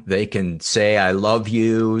 They can say, I love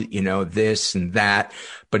you, this and that.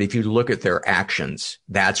 But if you look at their actions,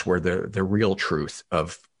 that's where the real truth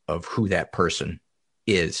of who that person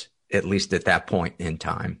is, at least at that point in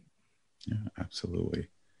time. Yeah, absolutely.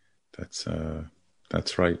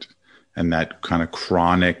 That's right. And that kind of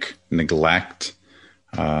chronic neglect,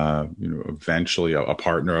 eventually a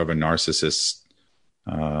partner of a narcissist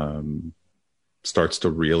starts to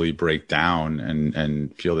really break down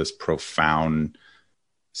and feel this profound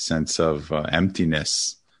sense of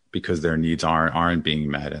emptiness because their needs aren't being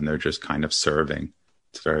met and they're just kind of serving.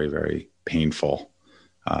 It's very, very painful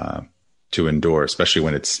to endure, especially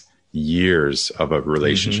when it's years of a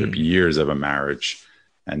relationship, years of a marriage,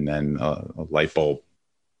 and then a light bulb,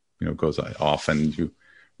 goes off, and you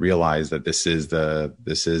realize that this is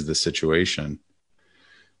the situation.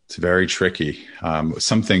 It's very tricky.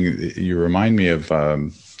 Something you remind me of.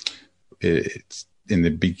 It's in the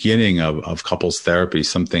beginning of couples therapy.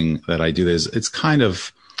 Something that I do is it's kind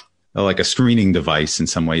of like a screening device in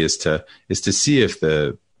some way is to see if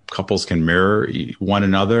the couples can mirror one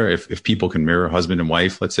another. If people can mirror, husband and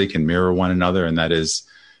wife, let's say, can mirror one another, and that is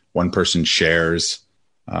one person shares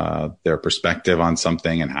their perspective on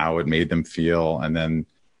something and how it made them feel, and then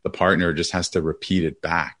the partner just has to repeat it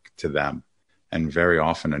back to them. And very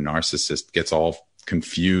often a narcissist gets all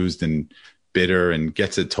confused and bitter and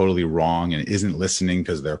gets it totally wrong and isn't listening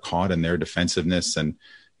because they're caught in their defensiveness. And,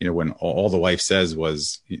 when all the wife said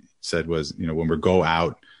was, when we go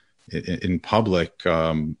out in public,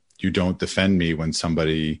 you don't defend me when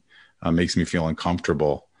somebody makes me feel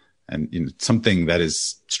uncomfortable. And something that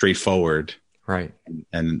is straightforward. Right.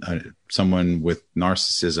 And someone with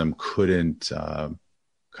narcissism couldn't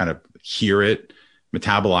kind of hear it,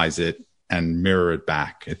 metabolize it, and mirror it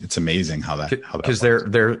back. It's amazing how that because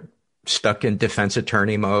they're stuck in defense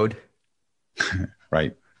attorney mode.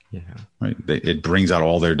 Right. Yeah. Right. It brings out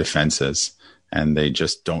all their defenses, and they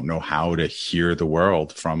just don't know how to hear the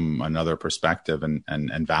world from another perspective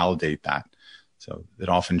and validate that. So it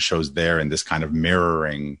often shows there in this kind of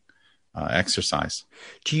mirroring exercise.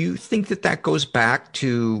 Do you think that goes back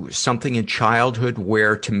to something in childhood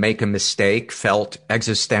where to make a mistake felt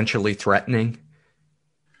existentially threatening?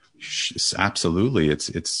 Absolutely.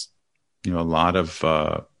 It's a lot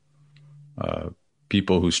of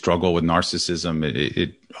people who struggle with narcissism.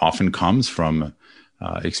 It often comes from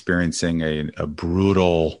experiencing a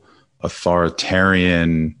brutal,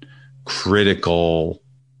 authoritarian, critical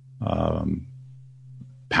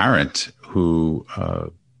parent who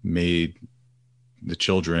made the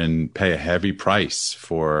children pay a heavy price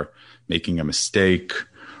for making a mistake,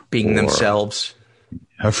 being themselves,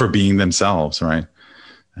 right?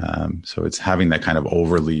 So it's having that kind of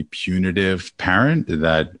overly punitive parent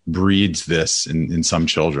that breeds this in some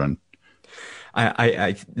children.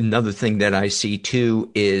 Another thing that I see too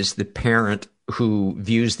is the parent who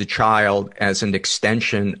views the child as an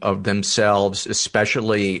extension of themselves,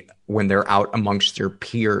 especially when they're out amongst their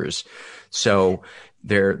peers. So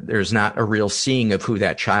there's not a real seeing of who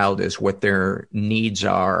that child is, what their needs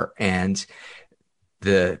are, and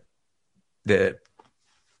the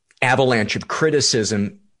avalanche of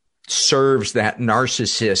criticism serves that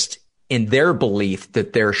narcissist in their belief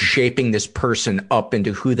that they're shaping this person up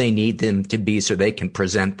into who they need them to be so they can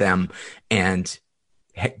present them and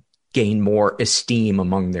gain more esteem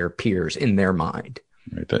among their peers in their mind.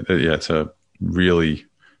 Right. It's a really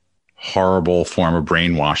horrible form of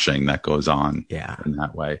brainwashing that goes on in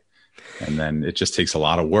that way. And then it just takes a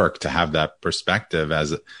lot of work to have that perspective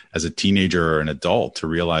as a teenager or an adult to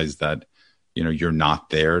realize that, you're not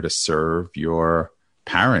there to serve your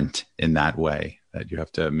parent in that way, that you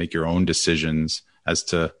have to make your own decisions as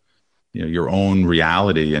to, your own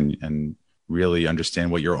reality and really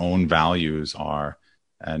understand what your own values are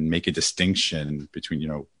and make a distinction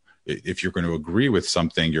between, if you're going to agree with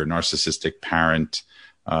something your narcissistic parent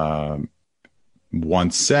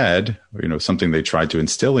once said, something they tried to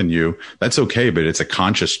instill in you, that's okay, but it's a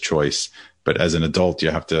conscious choice. But as an adult,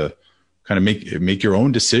 you have to kind of make your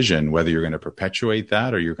own decision whether you're going to perpetuate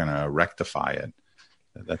that or you're going to rectify it.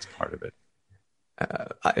 That's part of it.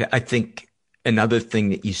 I think Another thing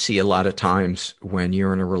that you see a lot of times when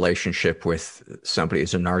you're in a relationship with somebody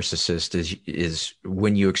who's a narcissist is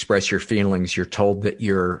when you express your feelings, you're told that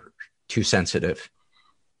you're too sensitive.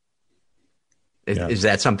 Is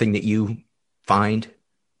that something that you find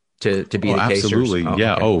to be the case? Absolutely.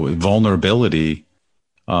 Yeah. Okay. Vulnerability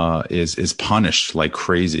is punished like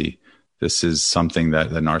crazy. This is something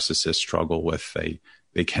that the narcissists struggle with.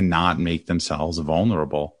 They cannot make themselves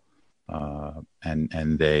vulnerable.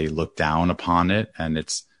 And they look down upon it, and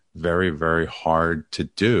it's very, very hard to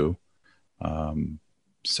do.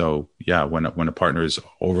 So yeah, when a partner is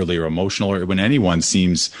overly emotional, or when anyone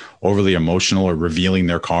seems overly emotional or revealing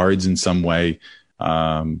their cards in some way,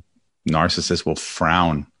 narcissists will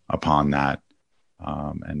frown upon that.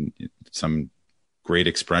 And some great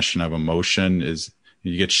expression of emotion is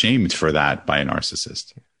you get shamed for that by a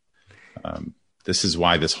narcissist. This is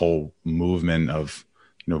why this whole movement of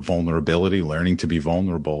vulnerability, learning to be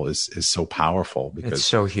vulnerable is so powerful, because it's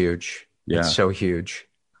so huge. Yeah. It's so huge.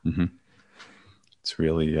 Mm-hmm. It's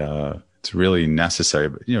really necessary,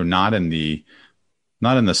 but not in the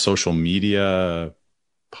social media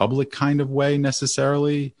public kind of way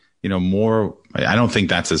necessarily. More, I don't think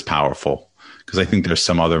that's as powerful, because I think there's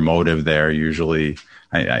some other motive there. Usually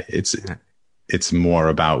it's more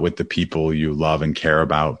about with the people you love and care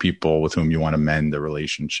about, people with whom you want to mend the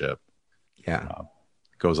relationship. Yeah.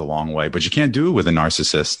 Goes a long way, but you can't do it with a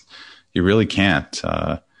narcissist. You really can't.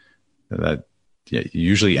 You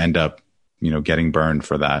usually end up, getting burned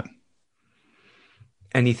for that.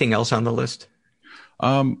 Anything else on the list?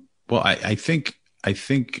 Well, I think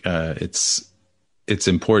it's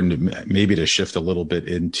important maybe to shift a little bit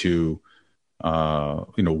into,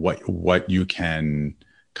 what you can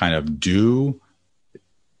kind of do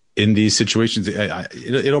in these situations.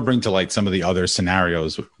 It'll bring to light some of the other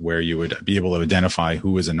scenarios where you would be able to identify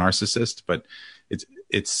who is a narcissist, but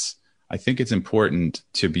I think it's important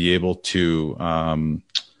to be able to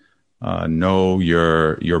know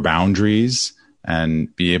your boundaries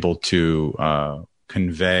and be able to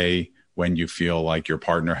convey when you feel like your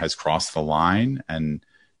partner has crossed the line, and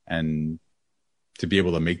to be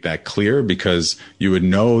able to make that clear, because you would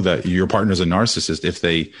know that your partner's a narcissist if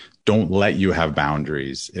they don't let you have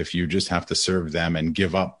boundaries, if you just have to serve them and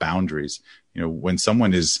give up boundaries. When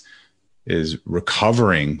someone is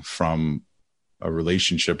recovering from a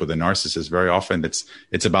relationship with a narcissist, very often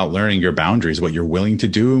it's about learning your boundaries, what you're willing to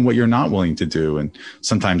do and what you're not willing to do. And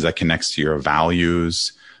sometimes that connects to your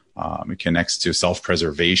values. It connects to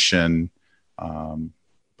self-preservation.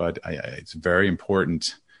 But it's very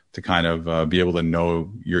important to kind of be able to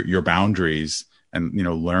know your boundaries and,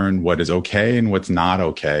 learn what is okay and what's not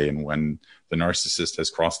okay. And when the narcissist has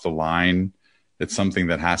crossed the line, it's something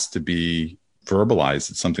that has to be verbalized.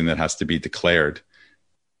 It's something that has to be declared.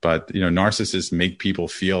 But, narcissists make people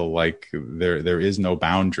feel like there is no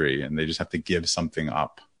boundary, and they just have to give something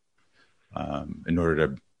up in order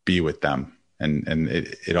to be with them. And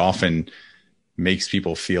it often makes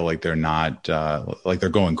people feel like they're not, like they're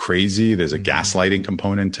going crazy. There's a gaslighting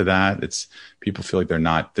component to that. It's people feel like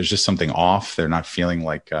there's just something off. They're not feeling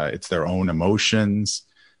like it's their own emotions,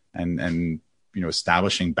 and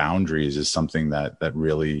establishing boundaries is something that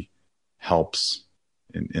really helps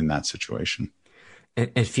in that situation.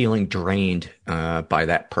 And feeling drained by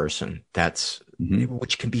that person. That's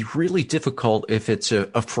which can be really difficult if it's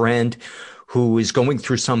a friend who is going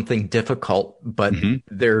through something difficult, but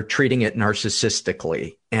they're treating it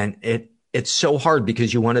narcissistically. And it's so hard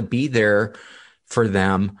because you want to be there for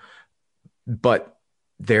them, but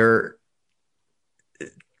they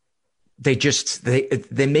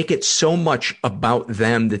make it so much about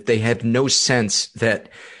them that they have no sense that,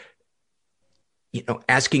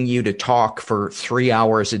 asking you to talk for 3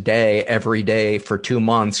 hours a day, every day for 2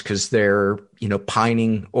 months, because they're,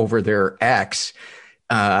 pining over their ex,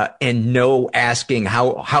 and no asking,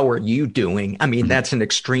 how are you doing? I mean, that's an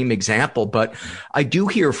extreme example, but I do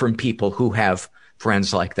hear from people who have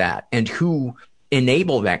friends like that and who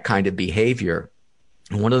enable that kind of behavior.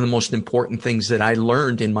 And one of the most important things that I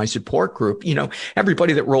learned in my support group,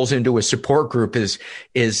 everybody that rolls into a support group is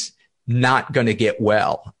not going to get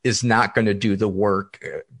well, is not going to do the work.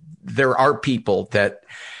 There are people that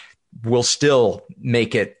will still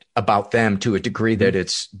make it about them to a degree that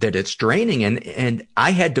it's draining. And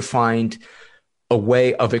I had to find a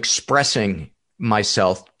way of expressing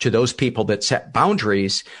myself to those people that set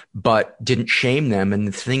boundaries, but didn't shame them. And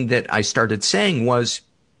the thing that I started saying was,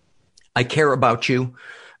 I care about you.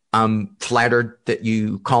 I'm flattered that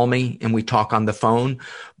you call me and we talk on the phone,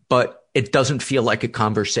 but it doesn't feel like a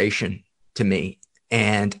conversation to me.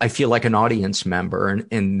 And I feel like an audience member.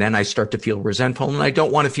 And then I start to feel resentful, and I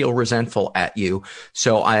don't want to feel resentful at you.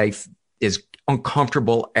 So I as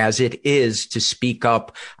uncomfortable as it is to speak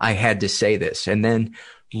up, I had to say this. And then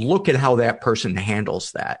look at how that person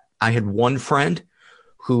handles that. I had one friend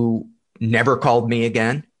who never called me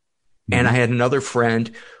again. And I had another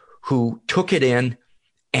friend who took it in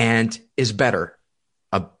and is better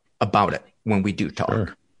about it when we do talk.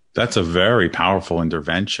 Sure. That's a very powerful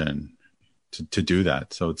intervention to do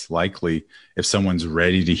that. So it's likely if someone's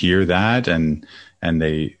ready to hear that and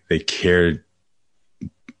they care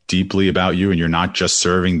deeply about you and you're not just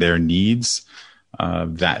serving their needs,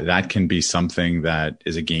 that can be something that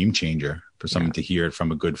is a game changer for someone to hear it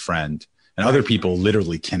from a good friend. And other people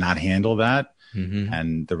literally cannot handle that.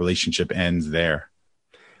 And the relationship ends there.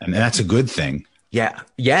 And that's a good thing. Yeah.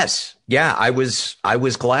 Yes. Yeah. I was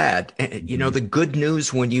glad. You know, the good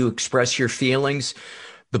news when you express your feelings,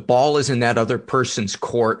 the ball is in that other person's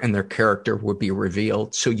court and their character will be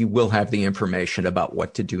revealed. So you will have the information about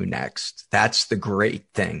what to do next. That's the great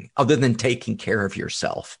thing, other than taking care of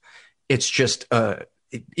yourself. It's just,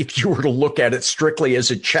 if you were to look at it strictly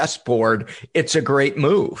as a chessboard, it's a great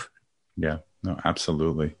move. Yeah, no,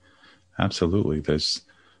 absolutely. Absolutely. There's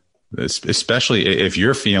especially if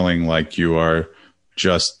you're feeling like you are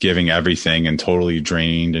just giving everything and totally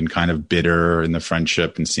drained and kind of bitter in the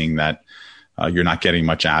friendship and seeing that you're not getting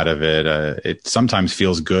much out of it. It sometimes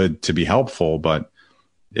feels good to be helpful, but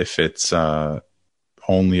if it's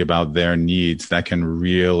only about their needs, that can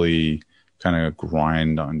really kind of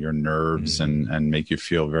grind on your nerves and make you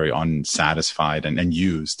feel very unsatisfied and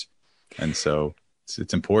used. And so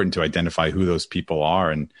it's important to identify who those people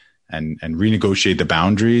are and renegotiate the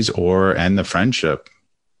boundaries or end the friendship.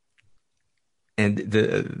 And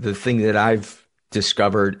the thing that I've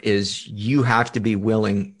discovered is you have to be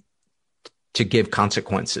willing to give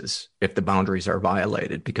consequences if the boundaries are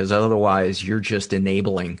violated, because otherwise you're just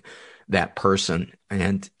enabling that person.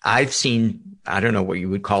 And I've seen, I don't know what you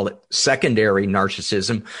would call it, secondary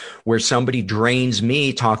narcissism, where somebody drains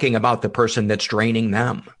me talking about the person that's draining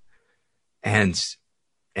them. And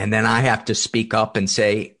then I have to speak up and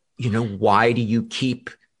say, you know, why do you keep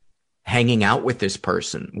hanging out with this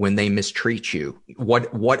person when they mistreat you?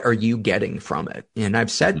 What are you getting from it? And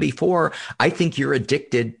I've said before, I think you're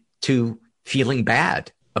addicted to feeling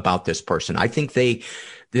bad about this person. I think that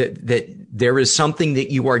there is something that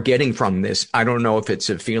you are getting from this. I don't know if it's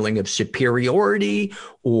a feeling of superiority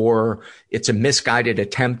or it's a misguided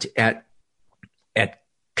attempt at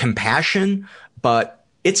compassion, but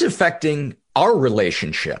it's affecting our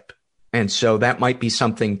relationship. And so that might be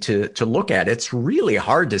something to look at. It's really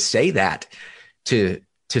hard to say that to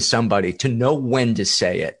somebody, to know when to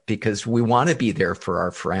say it, because we want to be there for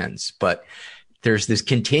our friends. But there's this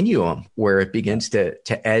continuum where it begins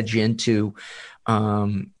to edge into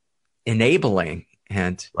enabling.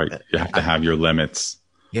 And right. You have to have your limits.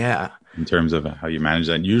 Yeah. In terms of how you manage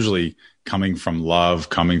that. Usually coming from love,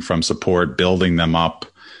 coming from support, building them up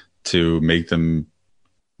to make them,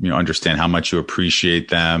 you know, understand how much you appreciate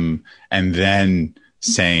them, and then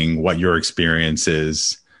saying what your experience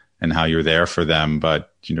is and how you're there for them.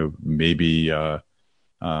 But, you know, maybe, you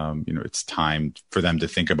know, it's time for them to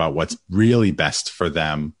think about what's really best for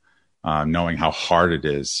them, knowing how hard it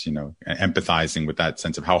is, you know, and empathizing with that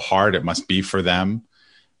sense of how hard it must be for them,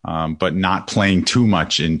 but not playing too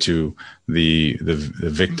much into the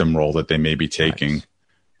victim role that they may be taking. Right.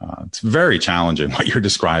 It's very challenging what you're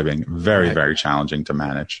describing. Very, very challenging to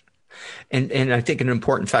manage. And I think an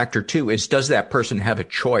important factor too is, does that person have a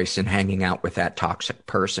choice in hanging out with that toxic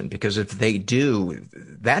person? Because if they do,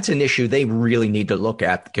 that's an issue they really need to look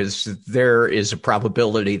at, because there is a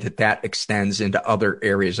probability that extends into other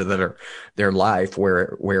areas of their life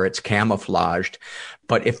where it's camouflaged.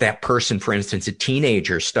 But if that person, for instance, a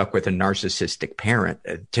teenager stuck with a narcissistic parent,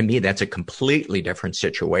 to me, that's a completely different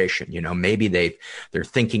situation. You know, maybe they're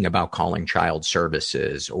thinking about calling child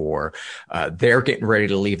services, or they're getting ready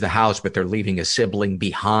to leave the house, but they're leaving a sibling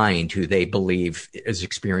behind who they believe is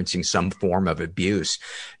experiencing some form of abuse.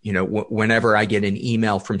 You know, whenever I get an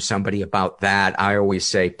email from somebody about that, I always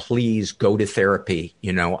say, please go to therapy.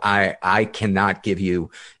 You know, I cannot give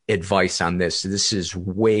you advice on this. This is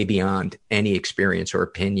way beyond any experience or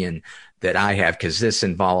opinion that I have, because this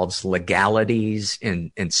involves legalities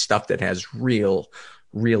and stuff that has real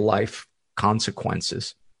life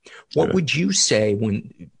consequences. What would you say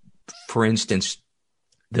when, for instance,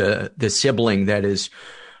 the sibling that is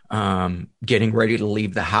getting ready to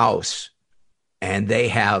leave the house and they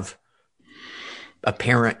have a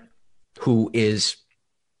parent who is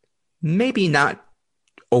maybe not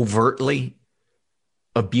overtly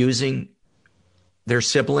abusing their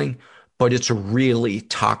sibling, but it's a really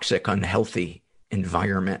toxic, unhealthy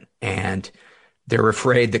environment. And They're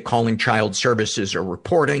afraid that calling child services or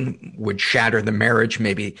reporting would shatter the marriage.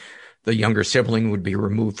 Maybe the younger sibling would be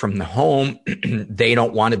removed from the home. They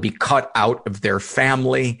don't want to be cut out of their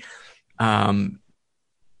family.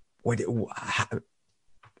 What do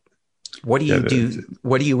you do?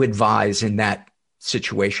 What do you advise in that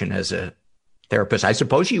situation as a therapist? I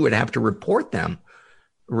suppose you would have to report them.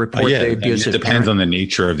 The abuse. It depends on the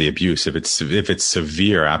nature of the abuse. If it's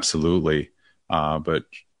severe, absolutely. But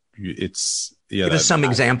it's give us some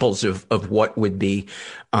examples of what would be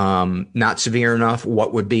not severe enough,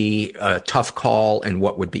 what would be a tough call, and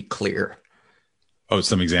what would be clear. Oh,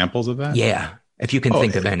 some examples of that? Yeah, if you can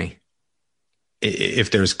think of any.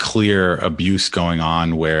 If there's clear abuse going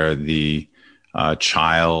on where the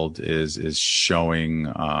child is showing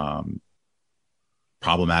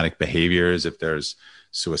problematic behaviors, if there's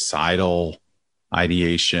suicidal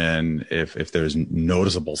ideation, if there's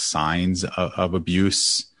noticeable signs of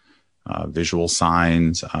abuse, visual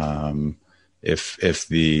signs, if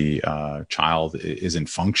the child isn't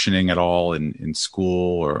functioning at all in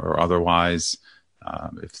school or otherwise,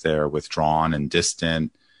 if they're withdrawn and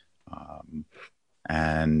distant, a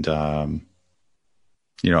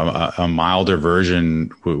milder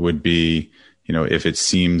version would be, if it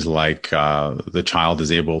seems like the child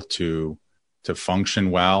is able to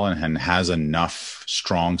function well and has enough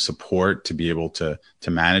strong support to be able to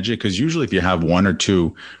manage it. Because usually if you have one or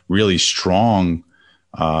two really strong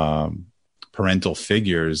parental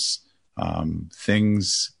figures,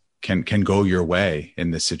 things can go your way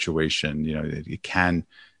in this situation. It can.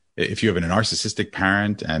 If you have a narcissistic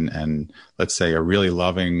parent and let's say a really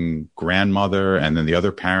loving grandmother, and then the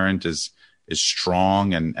other parent is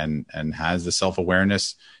strong and has the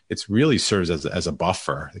self-awareness, it really serves as a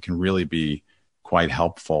buffer. It can really be quite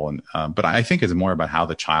helpful. But I think it's more about how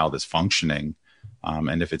the child is functioning.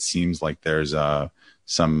 And if it seems like there's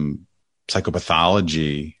some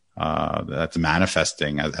psychopathology that's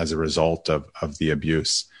manifesting as a result of the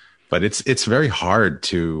abuse. But it's very hard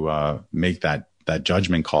to make that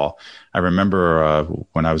judgment call. I remember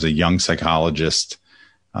when I was a young psychologist,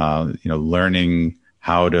 learning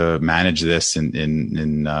how to manage this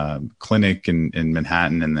in clinic in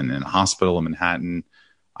Manhattan and then in a hospital in Manhattan.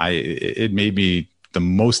 It made me the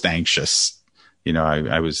most anxious.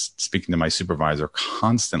 I was speaking to my supervisor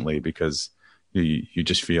constantly because you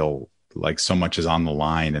just feel like so much is on the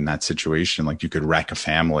line in that situation. Like you could wreck a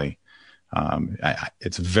family.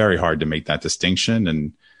 It's very hard to make that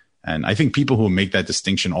distinction. And I think people who make that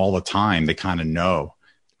distinction all the time, they kind of know,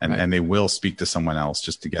 and they will speak to someone else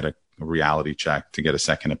just to get a reality check, to get a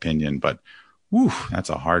second opinion. But that's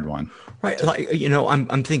a hard one. Right. Like,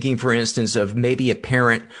 I'm thinking, for instance, of maybe a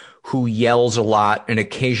parent who yells a lot and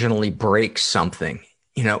occasionally breaks something.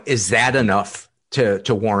 Is that enough to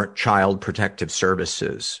warrant child protective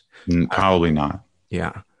services? Probably not.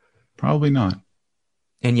 Yeah. Probably not.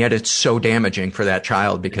 And yet it's so damaging for that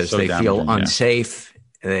child because they feel unsafe. Yeah.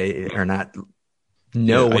 They are not,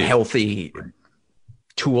 healthy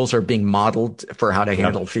tools are being modeled for how to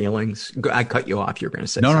handle feelings. I cut you off. You're going to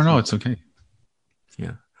say something. No, it's okay.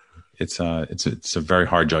 Yeah. It's a very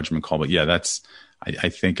hard judgment call, but yeah, I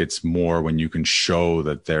think it's more when you can show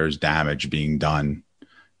that there's damage being done.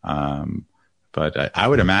 But I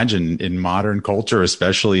would imagine in modern culture,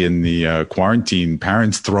 especially in the quarantine,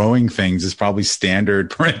 parents throwing things is probably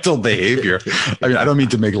standard parental behavior. I mean, I don't mean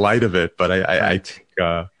to make light of it, but I think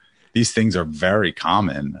these things are very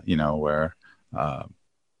common, where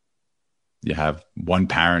you have one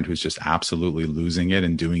parent who's just absolutely losing it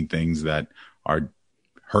and doing things that are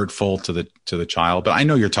hurtful to the child. But I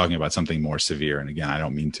know you're talking about something more severe. And again, I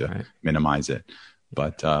don't mean to minimize it,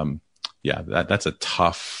 but yeah, that's a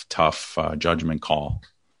tough judgment call.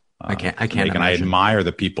 I can't imagine. And I admire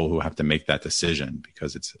the people who have to make that decision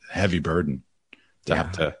because it's a heavy burden to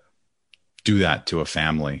have to do that to a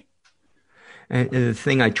family. And the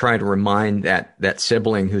thing I try to remind that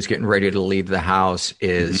sibling who's getting ready to leave the house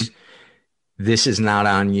is, this is not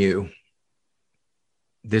on you.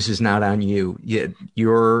 This is not on you.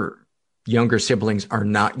 Your younger siblings are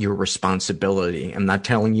not your responsibility. I'm not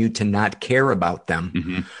telling you to not care about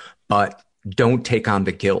them, but don't take on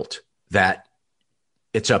the guilt that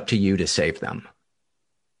it's up to you to save them.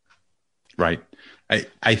 Right.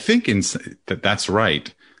 I think that's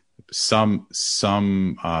right. Some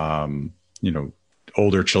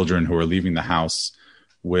older children who are leaving the house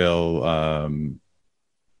will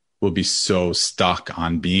be so stuck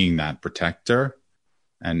on being that protector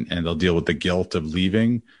and they'll deal with the guilt of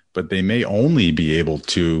leaving, but they may only be able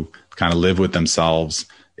to kind of live with themselves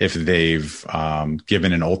if they've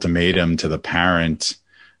given an ultimatum to the parent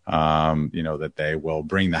that they will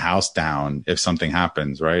bring the house down if something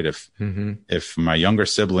happens, right? If my younger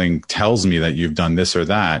sibling tells me that you've done this or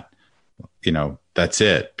that, that's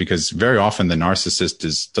it. Because very often the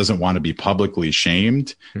narcissist doesn't want to be publicly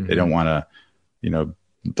shamed. They don't want to,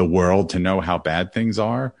 the world to know how bad things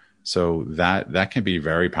are. So that can be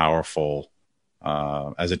very powerful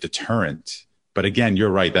as a deterrent. But again, you're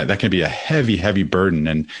right. That can be a heavy, heavy burden.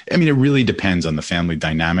 And I mean, it really depends on the family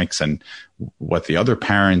dynamics and what the other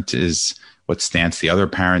parent is, what stance the other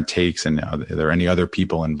parent takes, and are there any other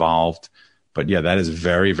people involved. But yeah, that is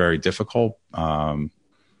very, very difficult.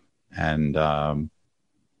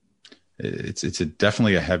 It's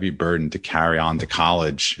definitely a heavy burden to carry on to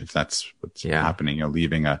college if that's what's happening,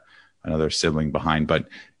 leaving another sibling behind. But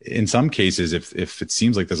in some cases, if it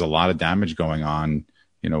seems like there's a lot of damage going on,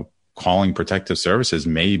 calling protective services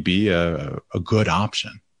may be a good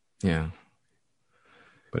option. Yeah.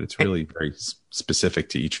 But it's really very specific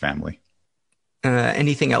to each family.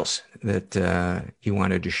 Anything else that you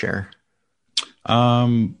wanted to share?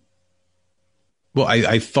 Well,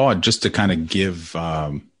 I thought just to kind of give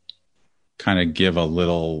a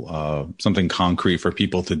little something concrete for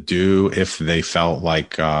people to do if they felt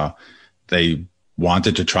like they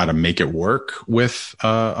wanted to try to make it work with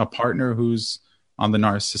a partner who's on the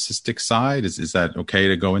narcissistic side. Is that okay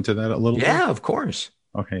to go into that a little bit? Yeah, of course.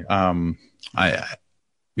 Okay.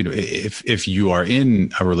 If you are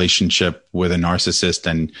in a relationship with a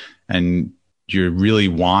narcissist and you really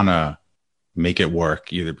want to make it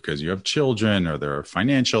work, either because you have children or there are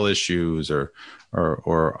financial issues or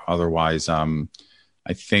otherwise,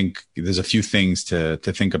 I think there's a few things to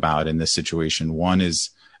think about in this situation. One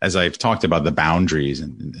is, as I've talked about, the boundaries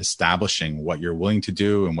and establishing what you're willing to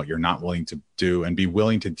do and what you're not willing to do, and be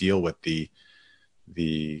willing to deal with the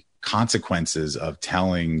consequences of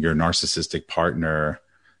telling your narcissistic partner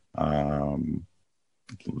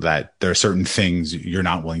that there are certain things you're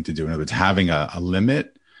not willing to do. In other words, having a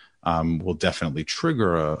limit will definitely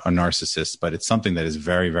trigger a narcissist, but it's something that is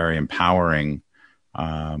very, very empowering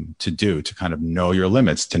to do, to kind of know your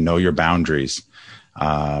limits, to know your boundaries.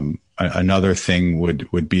 Another thing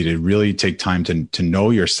would be to really take time to know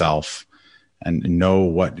yourself and know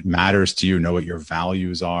what matters to you, know what your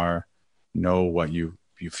values are, know what you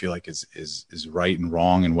feel like is right and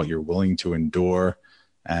wrong, and what you're willing to endure.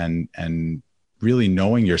 And really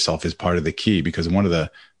knowing yourself is part of the key, because one of the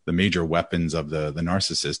major weapons of the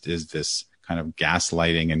narcissist is this kind of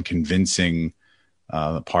gaslighting and convincing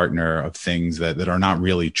the partner of things that are not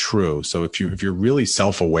really true. So if you're really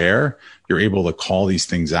self-aware, you're able to call these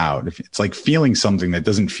things out. If it's like feeling something that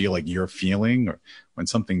doesn't feel like you're feeling, or when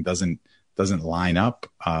something doesn't line up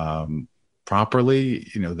properly,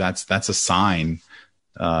 that's a sign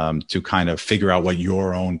to kind of figure out what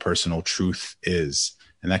your own personal truth is.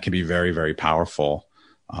 And that can be very, very powerful.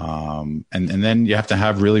 And then you have to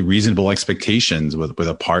have really reasonable expectations with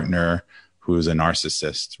a partner who's a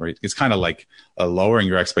narcissist, right? It's kind of like lowering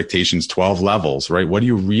your expectations 12 levels, right? What are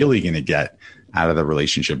you really going to get out of the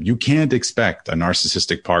relationship? You can't expect a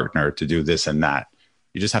narcissistic partner to do this and that.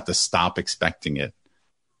 You just have to stop expecting it.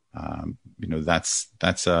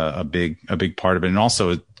 That's a big part of it. And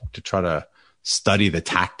also to try to study the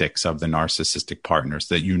tactics of the narcissistic partners,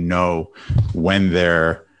 that when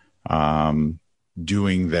they're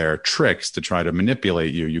doing their tricks to try to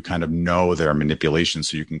manipulate you, you kind of know their manipulation,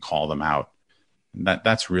 so you can call them out. And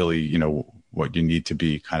that's really, what you need to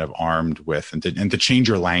be kind of armed with, and to change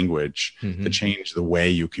your language, to change the way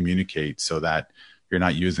you communicate, so that you're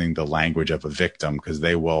not using the language of a victim, because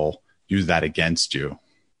they will use that against you.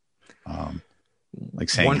 Like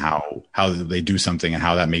saying how they do something and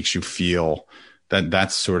how that makes you feel.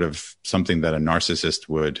 That's sort of something that a narcissist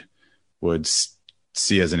would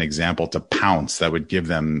see as an example to pounce, that would give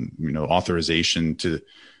them, authorization to,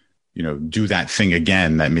 do that thing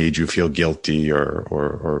again that made you feel guilty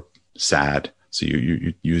or sad. So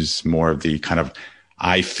you use more of the kind of,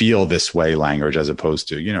 I feel this way language, as opposed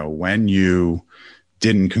to, when you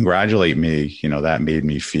didn't congratulate me, that made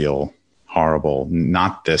me feel horrible.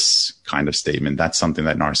 Not this kind of statement. That's something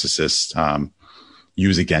that narcissists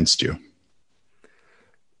use against you.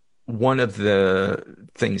 One of the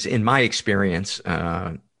things in my experience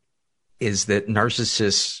is that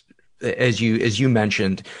narcissists, as you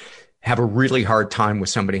mentioned, have a really hard time with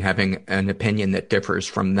somebody having an opinion that differs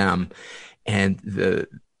from them. And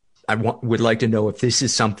I would like to know if this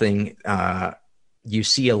is something you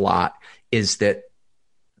see a lot, is that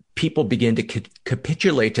people begin to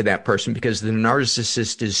capitulate to that person because the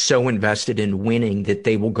narcissist is so invested in winning that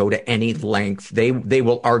they will go to any length. They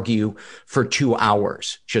will argue for 2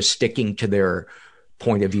 hours, just sticking to their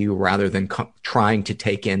point of view rather than trying to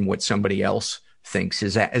take in what somebody else thinks.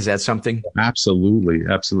 Is that something? Absolutely.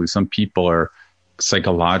 Absolutely. Some people are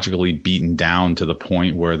psychologically beaten down to the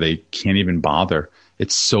point where they can't even bother.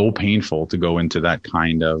 It's so painful to go into that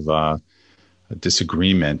kind of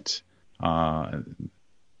disagreement.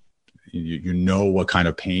 You know what kind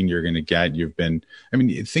of pain you're going to get.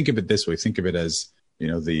 Think of it this way. Think of it as,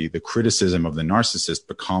 the criticism of the narcissist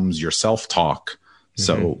becomes your self-talk. Mm-hmm.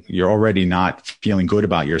 So you're already not feeling good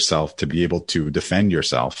about yourself to be able to defend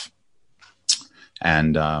yourself.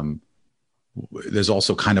 And there's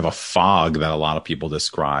also kind of a fog that a lot of people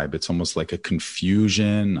describe. It's almost like a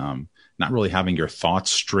confusion, not really having your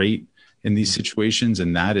thoughts straight in these situations.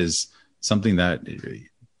 And that is something that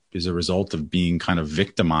is a result of being kind of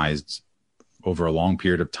victimized over a long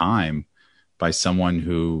period of time by someone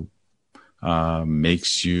who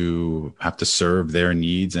makes you have to serve their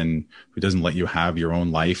needs and who doesn't let you have your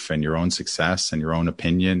own life and your own success and your own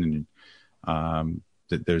opinion. And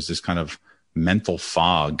there's this kind of mental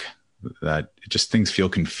fog that just things feel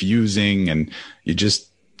confusing and you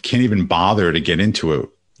just can't even bother to get into a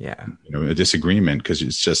disagreement, because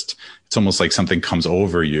it's almost like something comes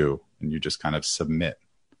over you and you just kind of submit.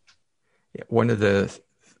 Yeah, one of the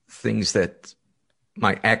things that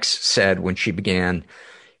my ex said when she began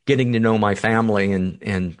getting to know my family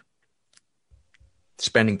and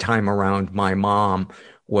spending time around my mom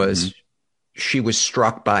was she was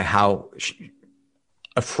struck by how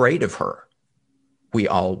afraid of her we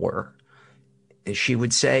all were. She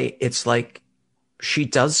would say, it's like she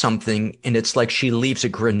does something and it's like she leaves a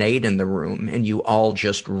grenade in the room and you all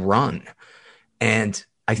just run. And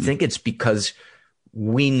I think it's because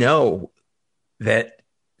we know that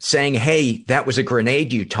saying, hey, that was a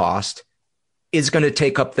grenade you tossed, is going to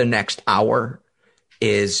take up the next hour.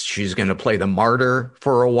 She's going to play the martyr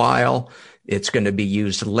for a while. It's going to be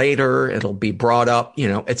used later. It'll be brought up,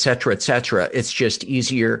 et cetera, et cetera. It's just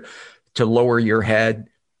easier to lower your head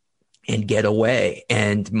and get away.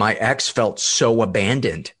 And my ex felt so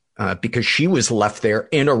abandoned because she was left there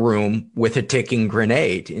in a room with a ticking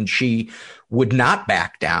grenade, and she would not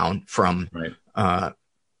back down from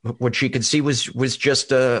what she could see was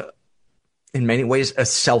just in many ways a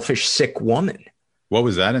selfish, sick woman. What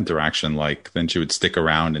was that interaction like? Then she would stick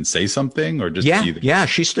around and say something, or just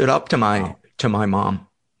she stood up to my mom,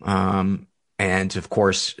 and of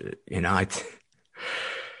course,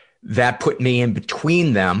 that put me in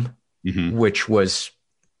between them, which was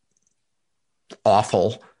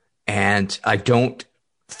awful. And I don't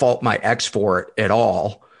fault my ex for it at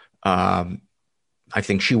all. I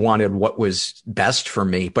think she wanted what was best for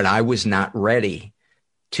me, but I was not ready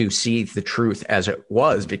to see the truth as it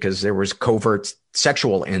was, because there was covert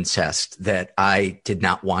sexual incest that I did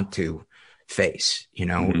not want to face.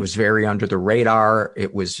 It was very under the radar.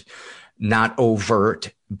 It was not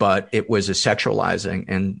overt, but it was a sexualizing.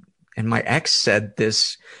 And my ex said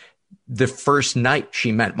this the first night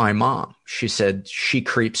she met my mom. She said, she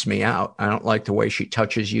creeps me out. I don't like the way she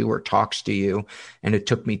touches you or talks to you. And it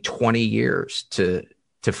took me 20 years to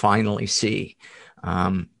finally see.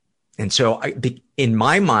 And so in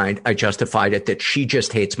my mind, I justified it that she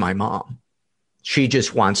just hates my mom. She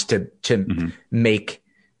just wants to make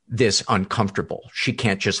this uncomfortable. She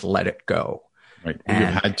can't just let it go. Right.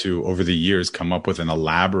 You've had to, over the years, come up with an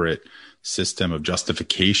elaborate system of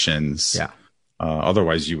justifications. Yeah.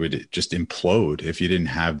 Otherwise, you would just implode if you didn't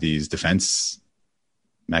have these defense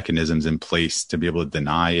mechanisms in place to be able to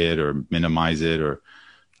deny it or minimize it. Or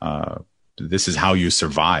this is how you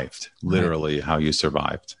survived, literally how you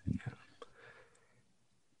survived. Yeah.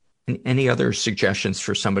 Any other suggestions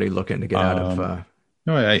for somebody looking to get out of?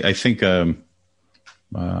 No, I think I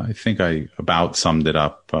about summed it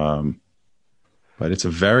up. But it's a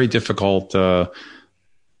very difficult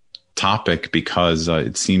topic, because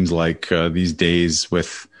it seems like these days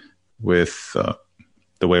with the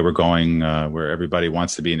way we're going, where everybody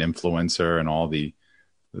wants to be an influencer and all the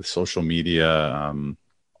social media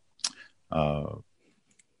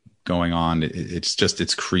going on,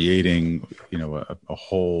 it's creating a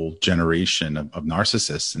whole generation of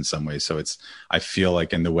narcissists in some ways. So I feel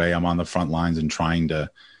like in the way I'm on the front lines and trying to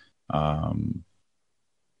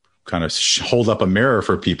kind of hold up a mirror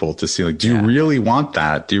for people to see, like, do you really want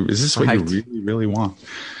that? Is this what you really, really want?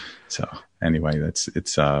 So anyway,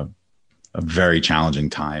 it's a very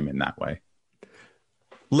challenging time in that way.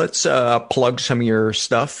 Let's plug some of your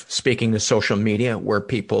stuff. Speaking of social media, where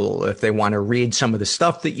people, if they want to read some of the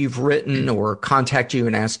stuff that you've written or contact you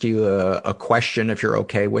and ask you a question, if you're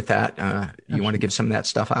okay with that, you want to give some of that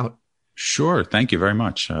stuff out? Sure. Thank you very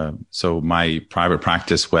much. So my private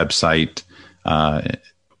practice website,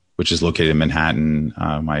 which is located in Manhattan.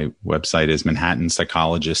 My website is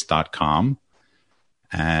manhattanpsychologist.com.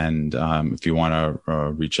 And if you want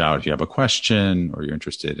to reach out, if you have a question or you're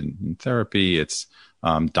interested in therapy, it's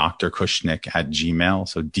Dr. Kushnick at Gmail.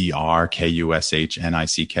 So DrKushnick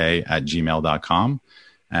at gmail.com.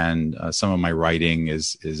 And some of my writing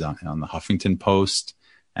is on the Huffington Post.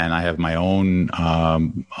 And I have my own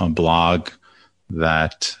blog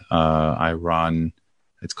that I run.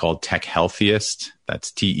 It's called Tech Healthiest.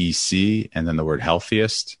 That's TEC and then the word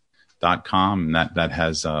healthiest.com. And that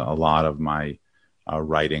has a lot of my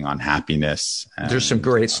writing on happiness. There's some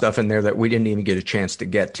great stuff in there that we didn't even get a chance to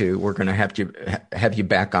get to. We're going to have you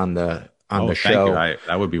back on the show. Thank you.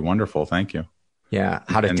 That would be wonderful. Thank you. Yeah,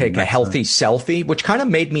 how to take a healthy selfie, which kind of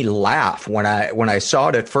made me laugh when I saw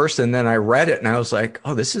it at first, and then I read it and I was like,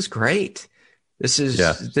 "Oh, this is great. This is."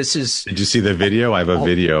 Did you see the video? I have a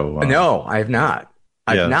video. No, I have not.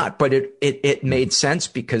 I've not, but it made sense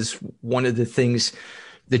because one of the things,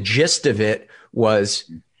 the gist of it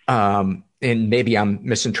was, and maybe I'm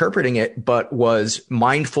misinterpreting it, but was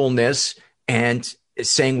mindfulness and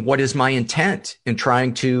saying, "What is my intent?" and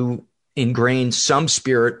trying to ingrain some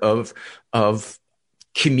spirit of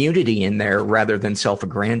community in there rather than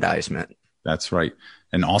self-aggrandizement. That's right.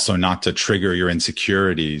 And also not to trigger your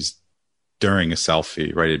insecurities during a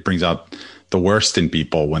selfie, right? It brings out the worst in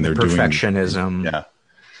people when they're perfectionism. Yeah,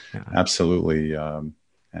 absolutely.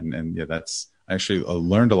 And that's I actually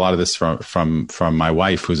learned a lot of this from my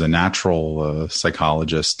wife, who's a natural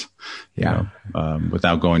psychologist,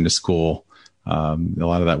 without going to school. A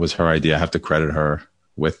lot of that was her idea. I have to credit her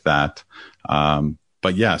with that.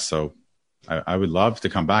 But yeah, so I would love to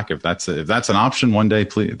come back if that's an option one day,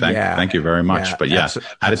 please. Thank you very much. But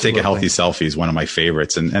how to take a healthy selfie is one of my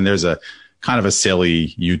favorites. And there's a kind of a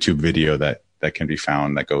silly YouTube video that can be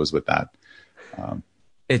found that goes with that.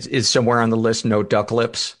 It's somewhere on the list. No duck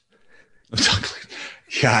lips.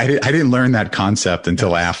 Yeah. I didn't learn that concept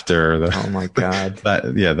until after oh my God.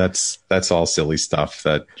 That's all silly stuff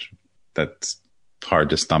that's hard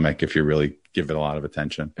to stomach if you really give it a lot of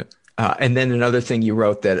attention. And then another thing you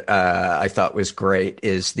wrote that I thought was great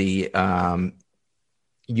is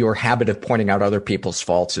your habit of pointing out other people's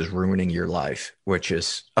faults is ruining your life, which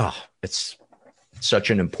is it's such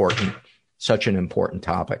an important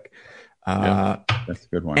topic. That's a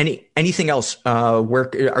good one. Anything else? Where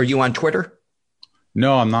are you on Twitter?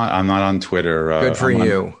 No, I'm not on Twitter. Good for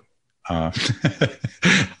you. I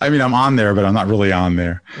mean, I'm on there, but I'm not really on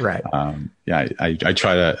there. Right. I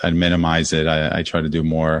try to minimize it. I try to do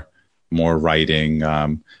more writing.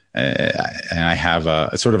 And I have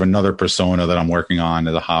a sort of another persona that I'm working on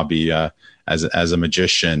as a hobby, as a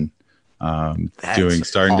magician, starting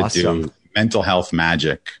awesome. To do mental health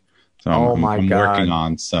magic. So I'm working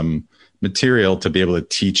on some material to be able to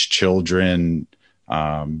teach children,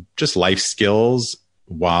 just life skills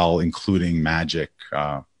while including magic.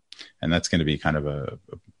 And that's going to be kind of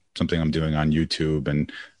something I'm doing on YouTube,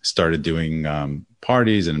 and started doing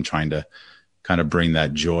parties, and I'm trying to kind of bring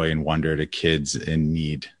that joy and wonder to kids in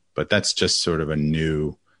need. But that's just sort of a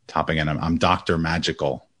new topic, and I'm Dr.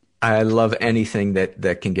 Magical. I love anything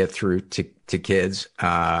that can get through to kids.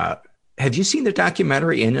 Have you seen the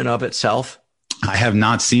documentary In and of Itself? I have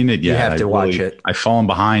not seen it yet. You have to watch it. I've fallen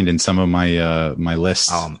behind in some of my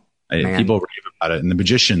lists. People rave about it, and the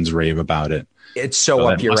magicians rave about it. It's so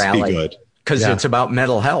up your alley because it's about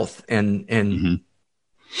mental health and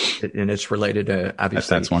it's related to,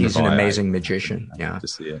 obviously, that's wonderful. He's an amazing magician. I to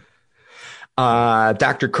see it.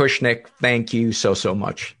 Dr. Kushnick, thank you so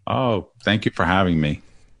much. Oh, thank you for having me.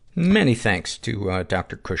 Many thanks to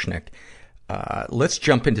Dr. Kushnick. Let's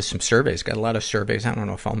jump into some surveys. Got a lot of surveys. I don't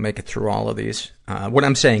know if I'll make it through all of these. What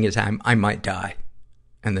I'm saying is I might die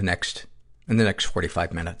in the next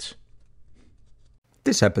 45 minutes.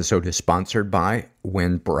 This episode is sponsored by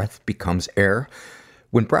When Breath Becomes Air.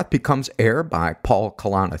 When Breath Becomes Air by Paul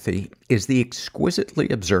Kalanithi is the exquisitely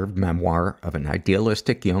observed memoir of an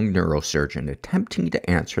idealistic young neurosurgeon attempting to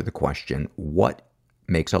answer the question, what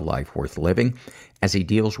makes a life worth living, as he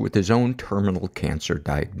deals with his own terminal cancer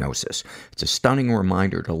diagnosis. It's a stunning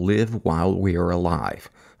reminder to live while we are alive.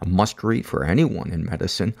 A must-read for anyone in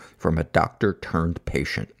medicine from a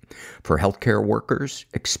doctor-turned-patient. For healthcare workers,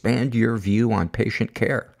 expand your view on patient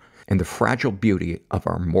care and the fragile beauty of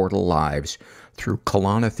our mortal lives through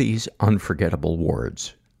Kalanithi's unforgettable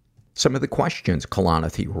words. Some of the questions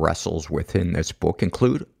Kalanithi wrestles with in this book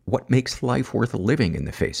include, what makes life worth living in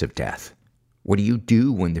the face of death? What do you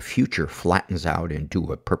do when the future flattens out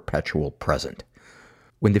into a perpetual present?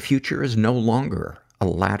 When the future is no longer a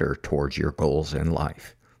ladder towards your goals in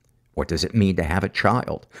life? What does it mean to have a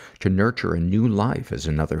child, to nurture a new life as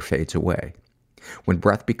another fades away? When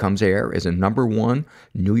Breath Becomes Air is a #1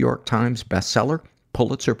 New York Times bestseller,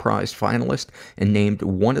 Pulitzer Prize finalist and named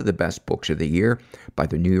one of the best books of the year by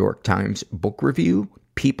the New York Times Book Review,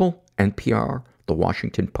 People, NPR, The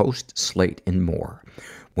Washington Post, Slate, and more.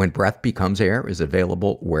 When Breath Becomes Air is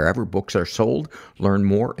available wherever books are sold. Learn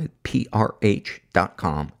more at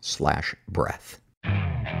prh.com/breath.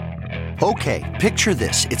 Okay, picture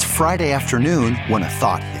this. It's Friday afternoon when a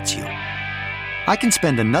thought hits you. I can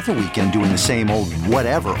spend another weekend doing the same old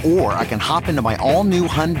whatever, or I can hop into my all-new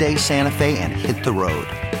Hyundai Santa Fe and hit the road.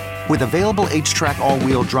 With available H-Track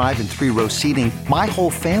all-wheel drive and 3-row seating, my whole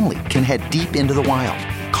family can head deep into the wild.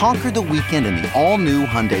 Conquer the weekend in the all-new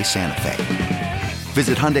Hyundai Santa Fe.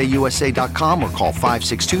 Visit HyundaiUSA.com or call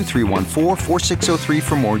 562-314-4603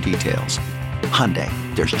 for more details. Hyundai,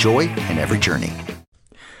 there's joy in every journey.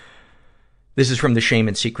 This is from the Shame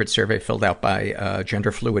and Secret survey filled out by a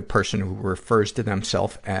gender-fluid person who refers to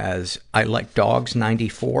themselves as I Like Dogs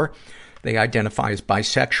 94. They identify as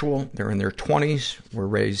bisexual. They're in their 20s, were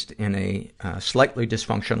raised in a slightly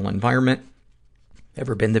dysfunctional environment.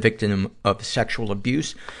 Ever been the victim of sexual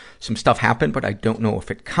abuse? Some stuff happened, but I don't know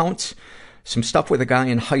if it counts. Some stuff with a guy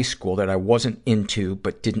in high school that I wasn't into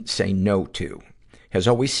but didn't say no to. Has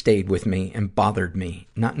always stayed with me and bothered me.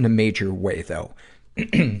 Not in a major way, though.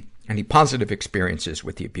 Any positive experiences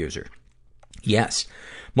with the abuser? Yes.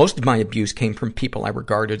 Most of my abuse came from people I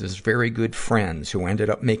regarded as very good friends who ended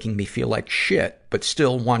up making me feel like shit, but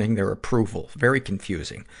still wanting their approval. Very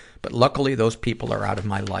confusing. But luckily, those people are out of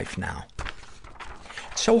my life now.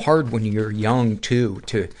 It's so hard when you're young, too,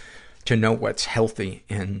 to know what's healthy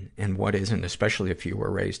and what isn't, especially if you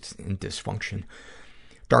were raised in dysfunction.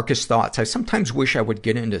 Darkest thoughts. I sometimes wish I would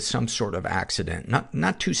get into some sort of accident.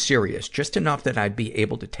 Not too serious, just enough that I'd be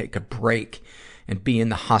able to take a break and be in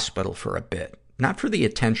the hospital for a bit. Not for the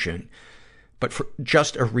attention, but for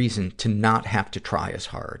just a reason to not have to try as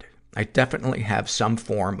hard. I definitely have some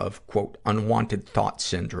form of, quote, unwanted thought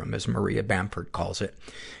syndrome, as Maria Bamford calls it.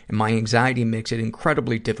 And my anxiety makes it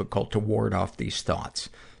incredibly difficult to ward off these thoughts,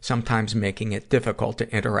 sometimes making it difficult to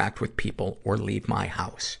interact with people or leave my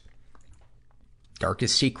house.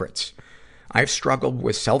 Darkest secrets. I've struggled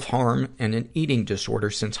with self-harm and an eating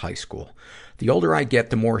disorder since high school. The older I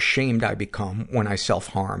get, the more ashamed I become when I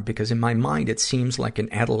self-harm, because in my mind it seems like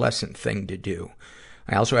an adolescent thing to do.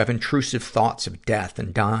 I also have intrusive thoughts of death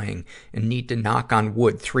and dying and need to knock on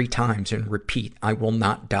wood 3 times and repeat, I will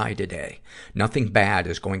not die today. Nothing bad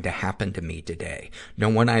is going to happen to me today. No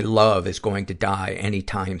one I love is going to die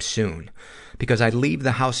anytime soon, because I leave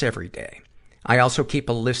the house every day. I also keep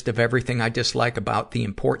a list of everything I dislike about the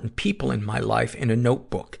important people in my life in a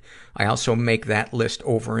notebook. I also make that list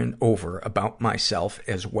over and over about myself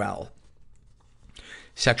as well.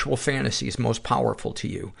 Sexual fantasies most powerful to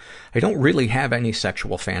you. I don't really have any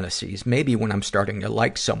sexual fantasies. Maybe when I'm starting to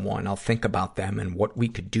like someone, I'll think about them and what we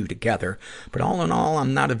could do together. But all in all,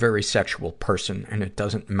 I'm not a very sexual person, and it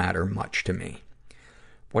doesn't matter much to me.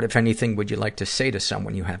 What, if anything, would you like to say to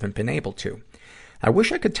someone you haven't been able to? I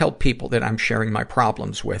wish I could tell people that I'm sharing my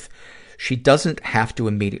problems with. She doesn't have to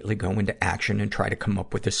immediately go into action and try to come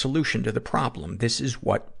up with a solution to the problem. This is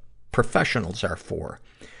what professionals are for.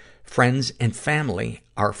 Friends and family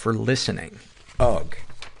are for listening. Ugh.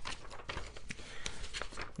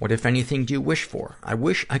 What, if anything, do you wish for? I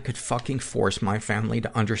wish I could fucking force my family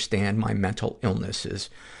to understand my mental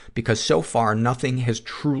illnesses, because so far nothing has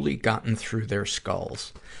truly gotten through their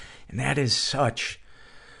skulls. And that is such...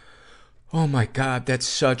 Oh my God, that's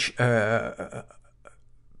such a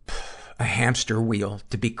hamster wheel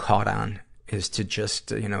to be caught on, is to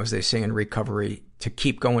just, as they say in recovery, to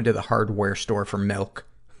keep going to the hardware store for milk.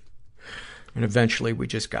 And eventually we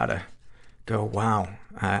just gotta go, wow,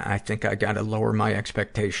 I think I gotta lower my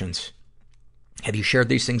expectations. Have you shared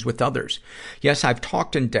these things with others? Yes, I've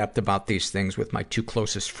talked in depth about these things with my 2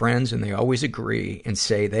 closest friends, and they always agree and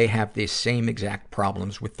say they have these same exact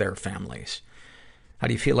problems with their families. How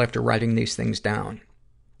do you feel after writing these things down?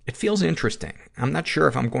 It feels interesting. I'm not sure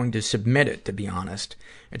if I'm going to submit it, to be honest.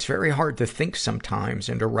 It's very hard to think sometimes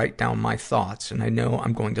and to write down my thoughts, and I know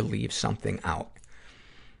I'm going to leave something out.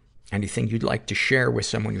 Anything you'd like to share with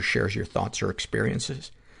someone who shares your thoughts or experiences?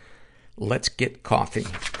 Let's get coffee.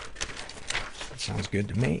 That sounds good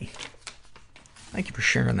to me. Thank you for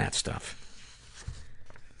sharing that stuff.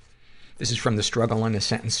 This is from the Struggle in a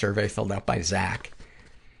Sentence survey filled out by Zach.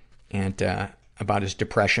 And, about his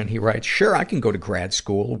depression, he writes, sure, I can go to grad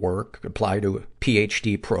school, work, apply to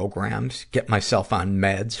PhD programs, get myself on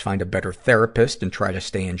meds, find a better therapist, and try to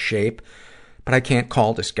stay in shape. But I can't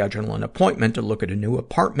call to schedule an appointment to look at a new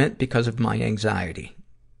apartment because of my anxiety.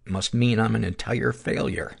 It must mean I'm an entire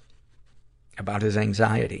failure. About his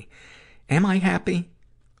anxiety. Am I happy,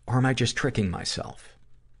 or am I just tricking myself?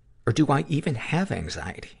 Or do I even have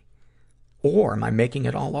anxiety? Or am I making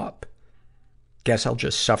it all up? Guess I'll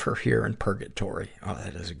just suffer here in purgatory. Oh,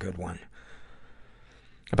 that is a good one.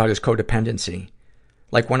 About his codependency.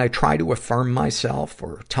 Like when I try to affirm myself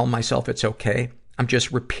or tell myself it's okay, I'm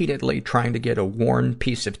just repeatedly trying to get a worn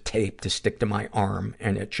piece of tape to stick to my arm,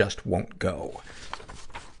 and it just won't go.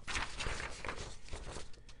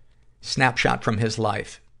 Snapshot from his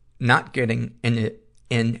life. Not getting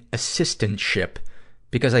an assistantship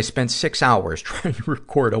because I spent 6 hours trying to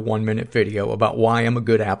record a 1-minute video about why I'm a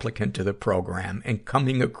good applicant to the program and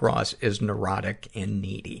coming across as neurotic and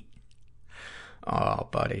needy. Oh,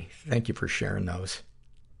 buddy. Thank you for sharing those.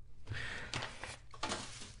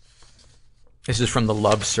 This is from the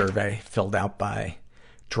love survey filled out by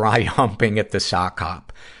Dry Humping at the Sock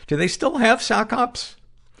Hop. Do they still have sock hops?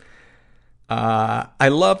 I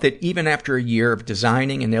love that even after a year of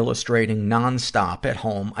designing and illustrating nonstop at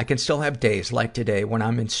home, I can still have days like today when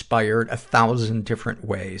I'm inspired 1,000 different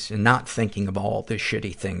ways and not thinking of all the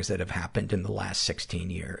shitty things that have happened in the last 16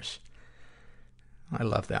 years. I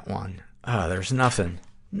love that one. There's nothing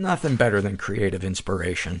better than creative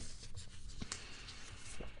inspiration.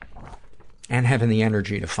 And having the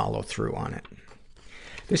energy to follow through on it.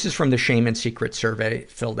 This is from the Shame and Secret survey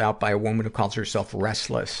filled out by a woman who calls herself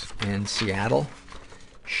Restless in Seattle.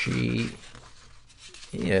 She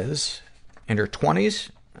is in her 20s,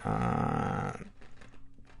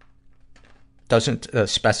 doesn't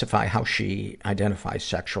specify how she identifies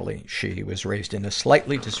sexually. She was raised in a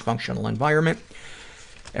slightly dysfunctional environment.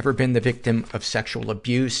 Ever been the victim of sexual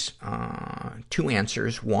abuse? 2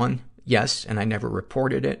 answers. 1, yes, and I never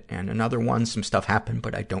reported it. And another one, some stuff happened,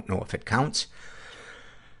 but I don't know if it counts.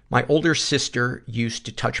 My older sister used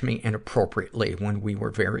to touch me inappropriately when we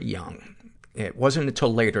were very young. It wasn't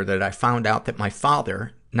until later that I found out that my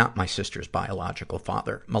father, not my sister's biological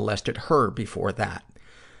father, molested her before that.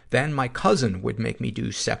 Then my cousin would make me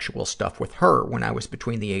do sexual stuff with her when I was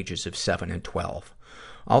between the ages of 7 and 12.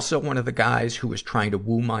 Also, one of the guys who was trying to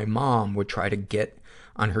woo my mom would try to get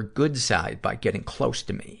on her good side by getting close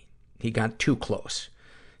to me. He got too close.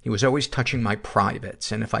 He was always touching my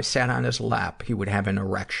privates, and if I sat on his lap, he would have an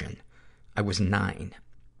erection. I was 9.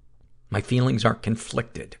 My feelings are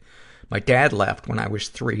conflicted. My dad left when I was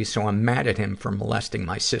 3, so I'm mad at him for molesting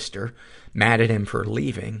my sister, mad at him for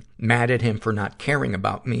leaving, mad at him for not caring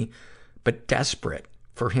about me, but desperate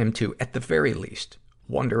for him to, at the very least,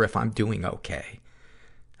 wonder if I'm doing okay.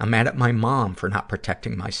 I'm mad at my mom for not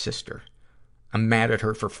protecting my sister. I'm mad at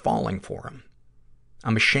her for falling for him.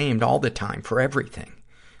 I'm ashamed all the time for everything.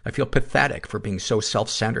 I feel pathetic for being so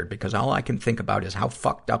self-centered because all I can think about is how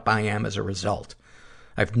fucked up I am as a result.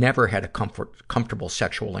 I've never had a comfortable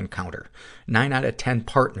sexual encounter. 9 out of 10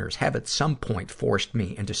 partners have at some point forced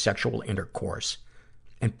me into sexual intercourse.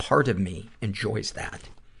 And part of me enjoys that.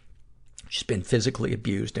 She's been physically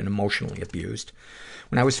abused and emotionally abused.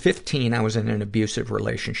 When I was 15, I was in an abusive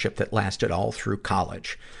relationship that lasted all through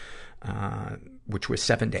college. Which was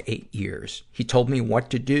 7 to 8 years. He told me what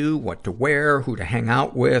to do, what to wear, who to hang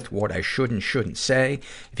out with, what I should and shouldn't say.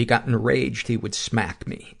 If he got enraged, he would smack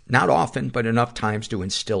me. Not often, but enough times to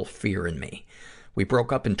instill fear in me. We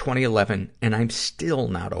broke up in 2011, and I'm still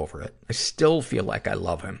not over it. I still feel like I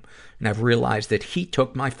love him, and I've realized that he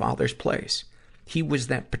took my father's place. He was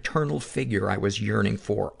that paternal figure I was yearning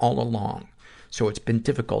for all along, so it's been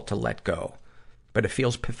difficult to let go. But it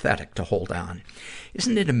feels pathetic to hold on.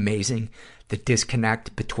 Isn't it amazing the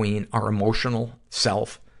disconnect between our emotional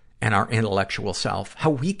self and our intellectual self? How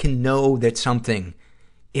we can know that something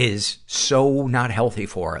is so not healthy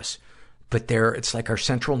for us, but it's like our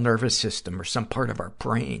central nervous system or some part of our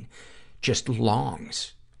brain just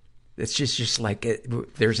longs. It's just like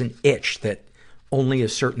there's an itch that only a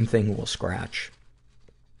certain thing will scratch.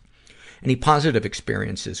 Any positive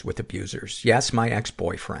experiences with abusers? Yes, my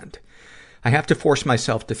ex-boyfriend. I have to force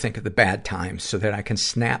myself to think of the bad times so that I can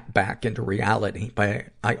snap back into reality, but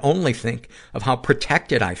I only think of how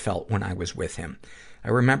protected I felt when I was with him. I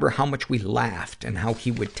remember how much we laughed and how he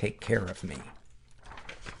would take care of me.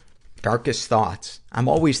 Darkest thoughts. I'm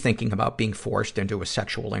always thinking about being forced into a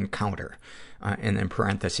sexual encounter, and in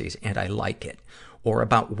parentheses, and I like it. Or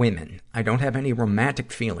about women. I don't have any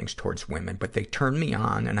romantic feelings towards women, but they turn me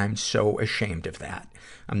on, and I'm so ashamed of that.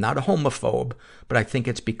 I'm not a homophobe, but I think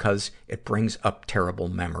it's because it brings up terrible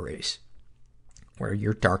memories. What are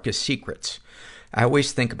your darkest secrets? I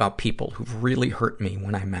always think about people who've really hurt me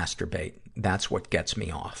when I masturbate. That's what gets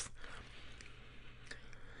me off.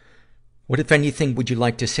 What, if anything, would you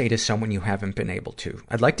like to say to someone you haven't been able to?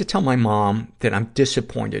 I'd like to tell my mom that I'm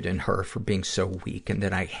disappointed in her for being so weak and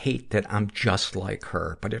that I hate that I'm just like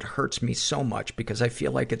her, but it hurts me so much because I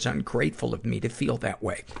feel like it's ungrateful of me to feel that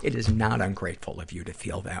way. It is not ungrateful of you to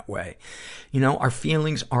feel that way. You know, our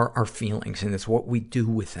feelings are our feelings, and it's what we do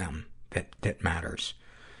with them that matters.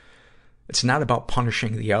 It's not about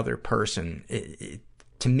punishing the other person.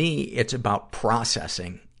 To me, it's about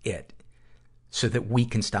processing it, so that we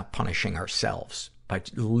can stop punishing ourselves by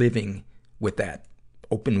living with that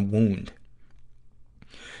open wound.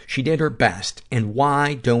 She did her best. And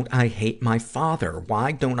why don't I hate my father?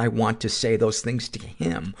 Why don't I want to say those things to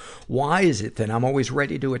him? Why is it that I'm always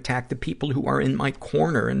ready to attack the people who are in my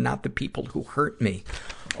corner and not the people who hurt me?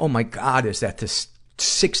 Oh my God, is that this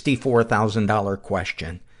 $64,000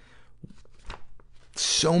 question?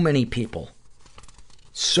 So many people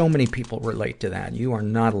relate to that. You are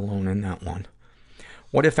not alone in that one.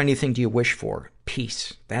 What, if anything, do you wish for?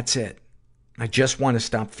 Peace. That's it. I just want to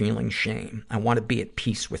stop feeling shame. I want to be at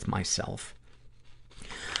peace with myself.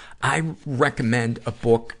 I recommend a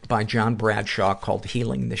book by John Bradshaw called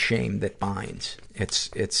Healing the Shame That Binds. I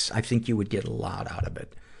think you would get a lot out of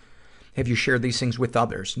it. Have you shared these things with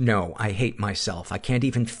others? No, I hate myself. I can't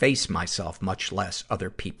even face myself, much less other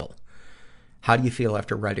people. How do you feel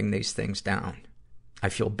after writing these things down? I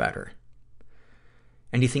feel better.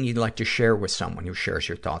 Anything you'd like to share with someone who shares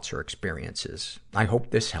your thoughts or experiences? I hope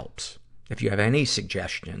this helps. If you have any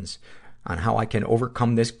suggestions on how I can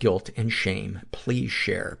overcome this guilt and shame, please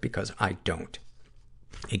share, because I don't.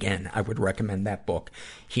 Again, I would recommend that book,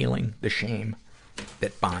 Healing the Shame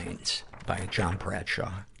That Binds, by John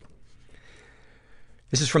Bradshaw.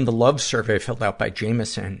 This is from the love survey filled out by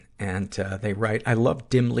Jameson, and they write, I love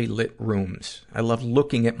dimly lit rooms. I love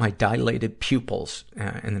looking at my dilated pupils,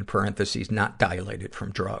 and in parentheses, not dilated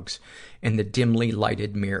from drugs, in the dimly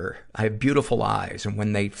lighted mirror. I have beautiful eyes, and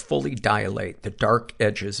when they fully dilate, the dark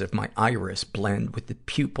edges of my iris blend with the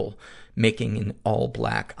pupil, making an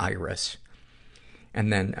all-black iris.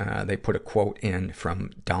 And then they put a quote in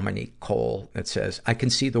from Dominique Cole that says, I can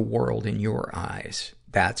see the world in your eyes.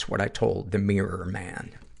 That's what I told the mirror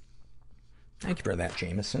man. Thank you for that,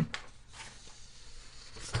 Jameson.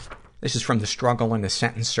 This is from the Struggle in a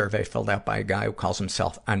Sentence survey filled out by a guy who calls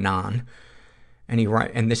himself Anon.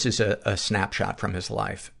 And this is a snapshot from his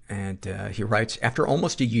life. And he writes, after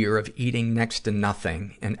almost a year of eating next to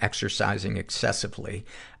nothing and exercising excessively,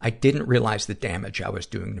 I didn't realize the damage I was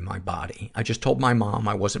doing to my body. I just told my mom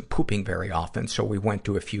I wasn't pooping very often, so we went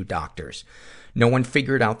to a few doctors. No one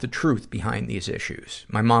figured out the truth behind these issues.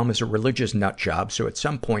 My mom is a religious nut job, so at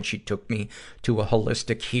some point she took me to a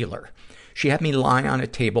holistic healer. She had me lie on a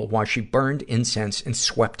table while she burned incense and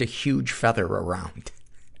swept a huge feather around.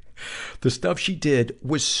 The stuff she did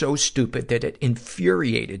was so stupid that it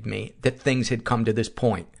infuriated me that things had come to this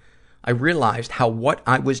point. I realized how what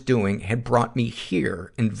I was doing had brought me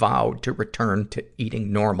here and vowed to return to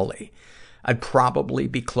eating normally. I'd probably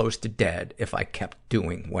be close to dead if I kept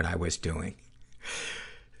doing what I was doing.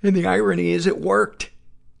 And the irony is it worked.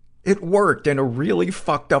 It worked in a really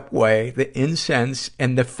fucked up way. The incense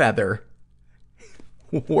and the feather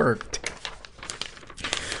worked.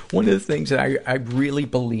 One of the things that I really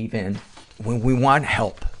believe in when we want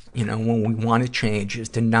help, when we want to change, is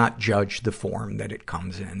to not judge the form that it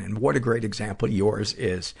comes in. And what a great example yours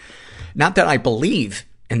is. Not that I believe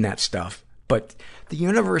in that stuff, but the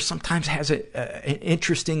universe sometimes has an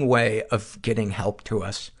interesting way of getting help to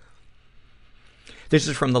us. This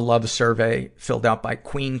is from the love survey filled out by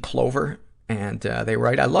Queen Clover. And they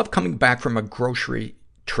write, I love coming back from a grocery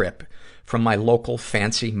trip from my local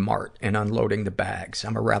fancy mart and unloading the bags.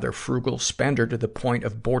 I'm a rather frugal spender to the point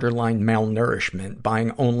of borderline malnourishment,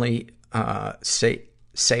 buying only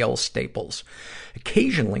sale staples.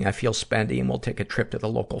 Occasionally I feel spendy and will take a trip to the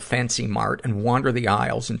local fancy mart and wander the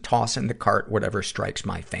aisles and toss in the cart whatever strikes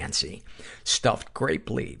my fancy. Stuffed grape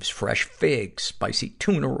leaves, fresh figs, spicy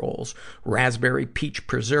tuna rolls, raspberry peach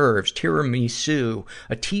preserves, tiramisu,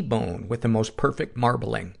 a T-bone with the most perfect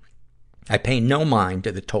marbling. I pay no mind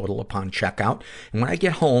to the total upon checkout, and when I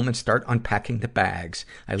get home and start unpacking the bags,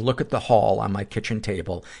 I look at the haul on my kitchen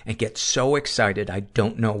table and get so excited I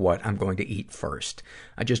don't know what I'm going to eat first.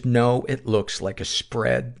 I just know it looks like a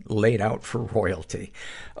spread laid out for royalty.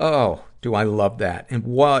 Oh, do I love that. And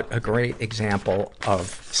what a great example of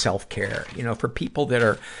self-care. For people that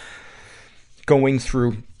are going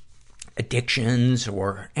through addictions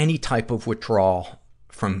or any type of withdrawal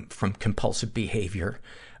from compulsive behavior,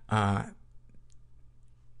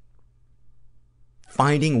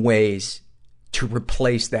 finding ways to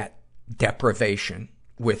replace that deprivation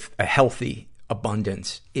with a healthy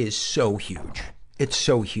abundance is so huge. It's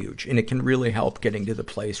so huge, and it can really help getting to the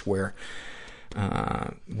place where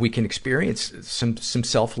we can experience some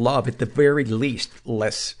self-love, at the very least,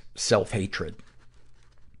 less self-hatred.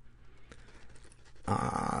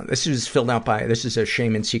 This is a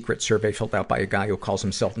shame and secret survey filled out by a guy who calls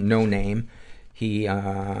himself No Name. He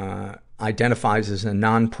identifies as a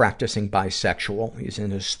non-practicing bisexual. He's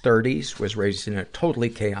in his 30s, was raised in a totally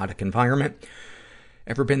chaotic environment.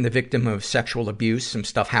 Ever been the victim of sexual abuse? Some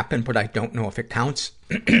stuff happened, but I don't know if it counts.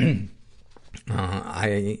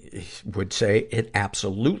 I would say it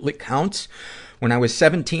absolutely counts. When I was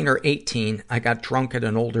 17 or 18, I got drunk at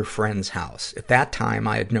an older friend's house. At that time,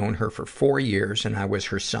 I had known her for 4 years, and I was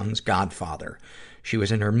her son's godfather. She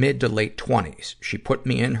was in her mid to late 20s. She put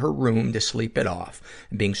me in her room to sleep it off.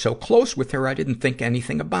 And being so close with her, I didn't think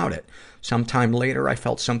anything about it. Sometime later, I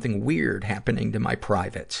felt something weird happening to my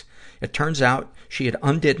privates. It turns out she had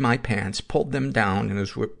undid my pants, pulled them down, and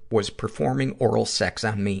was performing oral sex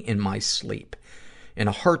on me in my sleep. In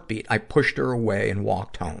a heartbeat, I pushed her away and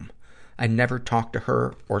walked home. I never talked to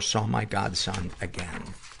her or saw my godson again.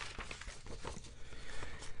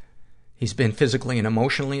 He's been physically and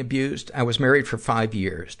emotionally abused. I was married for 5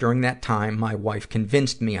 years. During that time, my wife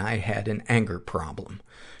convinced me I had an anger problem.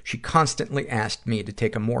 She constantly asked me to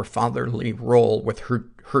take a more fatherly role with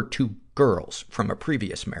her 2 girls from a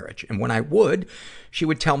previous marriage. And when I would, she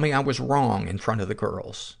would tell me I was wrong in front of the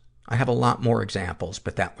girls. I have a lot more examples,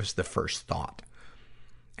 but that was the first thought.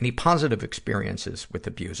 Any positive experiences with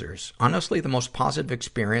abusers? Honestly, the most positive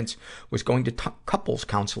experience was going to couples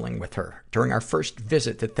counseling with her. During our first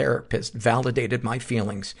visit, the therapist validated my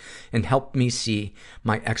feelings and helped me see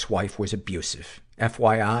my ex-wife was abusive.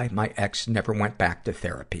 FYI, my ex never went back to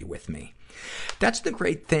therapy with me. That's the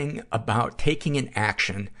great thing about taking an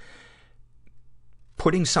action,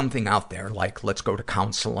 putting something out there, like let's go to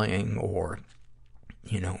counseling, or,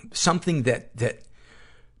 something that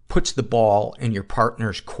puts the ball in your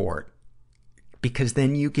partner's court, because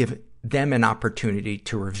then you give them an opportunity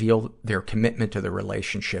to reveal their commitment to the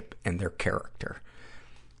relationship and their character.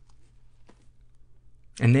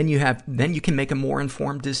 And then you can make a more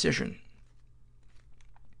informed decision.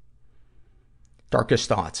 Darkest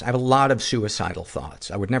thoughts. I have a lot of suicidal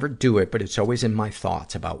thoughts. I would never do it, but it's always in my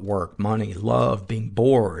thoughts about work, money, love, being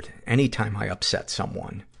bored, anytime I upset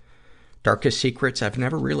someone. Darkest secrets. I've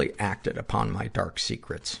never really acted upon my dark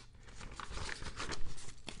secrets.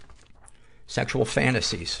 Sexual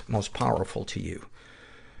fantasies most powerful to you.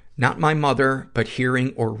 Not my mother, but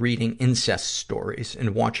hearing or reading incest stories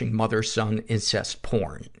and watching mother-son incest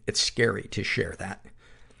porn. It's scary to share that.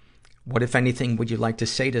 What, if anything, would you like to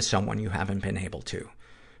say to someone you haven't been able to?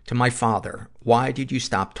 To my father, why did you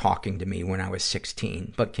stop talking to me when I was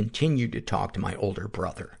 16, but continued to talk to my older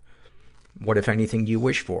brother? What, if anything, do you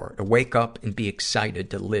wish for? To wake up and be excited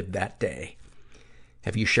to live that day.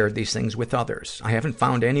 Have you shared these things with others? I haven't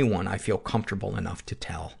found anyone I feel comfortable enough to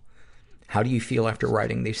tell. How do you feel after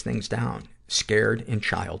writing these things down? Scared and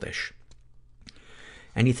childish.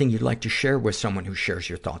 Anything you'd like to share with someone who shares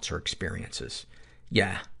your thoughts or experiences?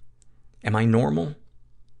 Yeah. Am I normal?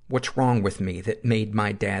 What's wrong with me that made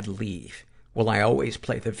my dad leave? Will I always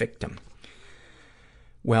play the victim?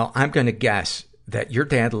 Well, I'm going to guess that your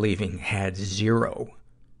dad leaving had zero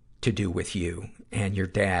to do with you, and your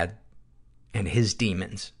dad and his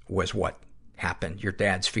demons was what happened. Your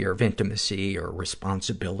dad's fear of intimacy or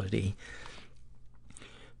responsibility.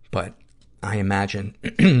 But I imagine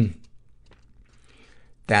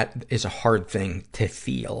that is a hard thing to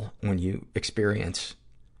feel when you experience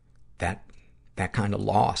that kind of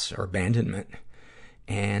loss or abandonment.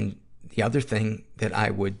 And the other thing that I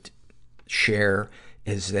would share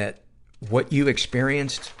is that what you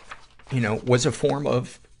experienced, was a form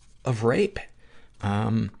of rape.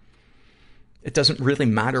 It doesn't really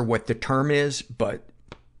matter what the term is, but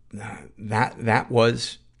that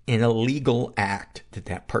was an illegal act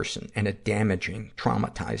that person, and a damaging,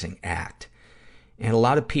 traumatizing act. And a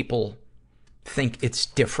lot of people think it's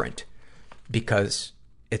different because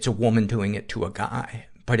it's a woman doing it to a guy,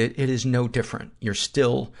 but it is no different. You're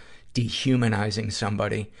still dehumanizing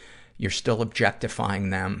somebody. You're still objectifying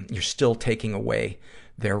them. You're still taking away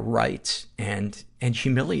their rights and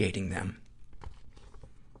humiliating them.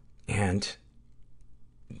 And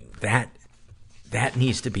that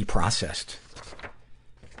needs to be processed.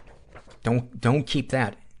 Don't keep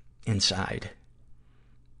that inside.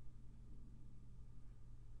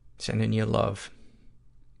 Sending you love.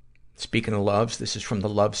 Speaking of loves, this is from the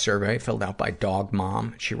love survey filled out by Dog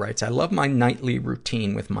Mom. She writes, I love my nightly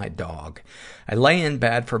routine with my dog. I lay in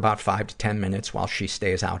bed for about 5 to 10 minutes while she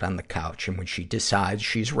stays out on the couch, and when she decides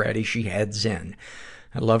she's ready, she heads in.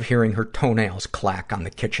 I love hearing her toenails clack on the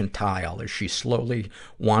kitchen tile as she slowly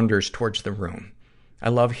wanders towards the room. I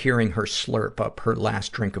love hearing her slurp up her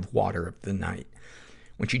last drink of water of the night.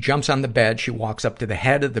 When she jumps on the bed, she walks up to the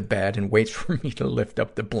head of the bed and waits for me to lift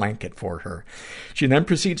up the blanket for her. She then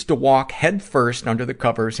proceeds to walk head first under the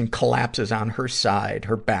covers and collapses on her side,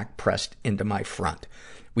 her back pressed into my front.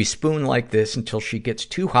 We spoon like this until she gets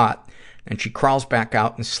too hot, and she crawls back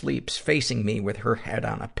out and sleeps, facing me with her head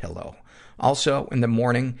on a pillow. Also, in the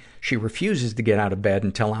morning, she refuses to get out of bed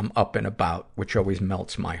until I'm up and about, which always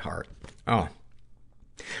melts my heart. Oh.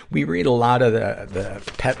 We read a lot of the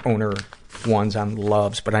pet owner ones on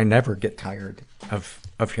loves, but I never get tired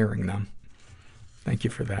of hearing them. Thank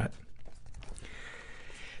you for that.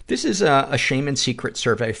 This is a shame and secret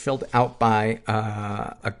survey filled out by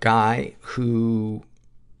a guy who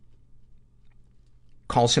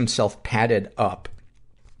calls himself Padded Up.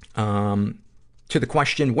 To the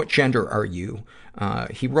question, what gender are you?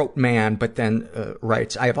 He wrote man, but then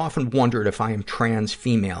writes, I have often wondered if I am trans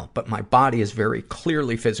female, but my body is very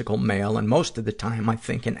clearly physical male, and most of the time I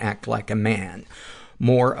think and act like a man.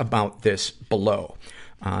 More about this below.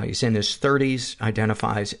 He's in his 30s,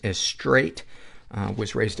 identifies as straight,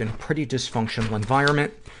 was raised in a pretty dysfunctional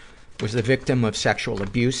environment, was the victim of sexual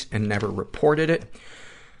abuse and never reported it.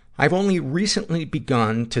 I've only recently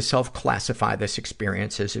begun to self-classify this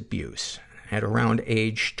experience as abuse. At around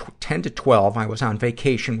age 10 to 12, I was on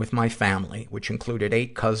vacation with my family, which included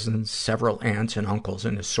 8 cousins, several aunts and uncles,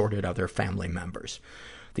 and assorted other family members.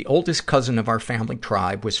 The oldest cousin of our family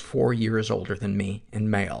tribe was 4 years older than me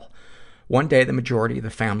and male. One day, the majority of the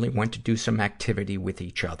family went to do some activity with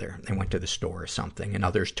each other. They went to the store or something, and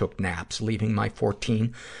others took naps, leaving my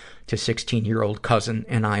 14 to 16-year-old cousin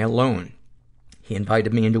and I alone. He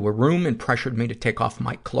invited me into a room and pressured me to take off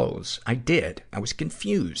my clothes. I did. I was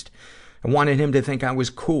confused. I wanted him to think I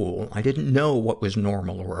was cool. I didn't know what was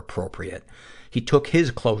normal or appropriate. He took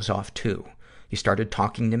his clothes off, too. He started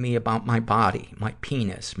talking to me about my body, my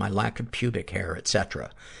penis, my lack of pubic hair,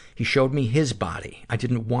 etc. He showed me his body. I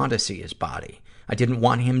didn't want to see his body. I didn't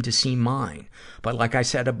want him to see mine. But like I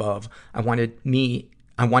said above, I wanted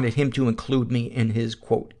him to include me in his,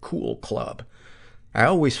 quote, cool club. I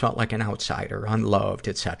always felt like an outsider, unloved,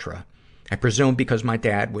 etc. I presume because my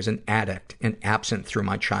dad was an addict and absent through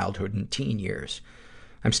my childhood and teen years.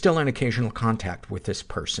 I'm still in occasional contact with this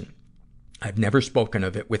person. I've never spoken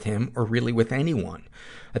of it with him or really with anyone.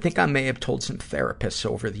 I think I may have told some therapists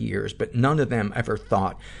over the years, but none of them ever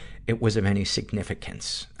thought it was of any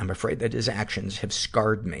significance. I'm afraid that his actions have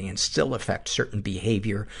scarred me and still affect certain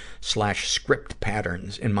behavior/script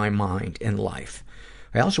patterns in my mind and life.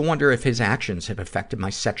 I also wonder if his actions have affected my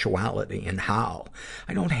sexuality and how.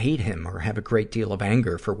 I don't hate him or have a great deal of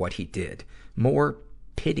anger for what he did. More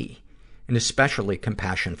pity, and especially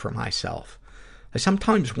compassion for myself. I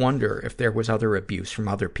sometimes wonder if there was other abuse from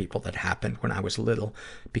other people that happened when I was little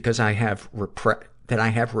because I have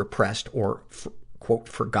repressed or, quote,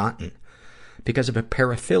 forgotten. Because of a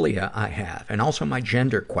paraphilia I have, and also my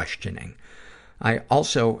gender questioning. I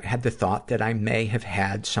also had the thought that I may have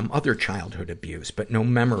had some other childhood abuse, but no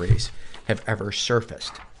memories have ever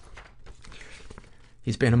surfaced.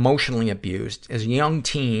 He's been emotionally abused. As a young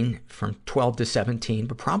teen, from 12 to 17,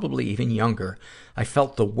 but probably even younger, I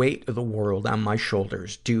felt the weight of the world on my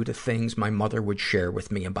shoulders due to things my mother would share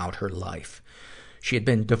with me about her life. She had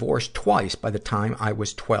been divorced twice by the time I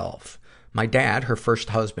was 12. My dad, her first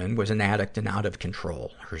husband, was an addict and out of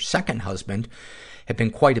control. Her second husband had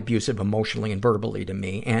been quite abusive emotionally and verbally to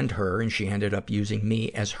me and her, and she ended up using me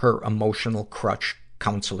as her emotional crutch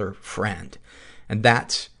counselor friend. And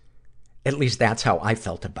at least that's how I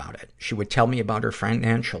felt about it. She would tell me about her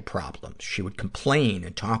financial problems. She would complain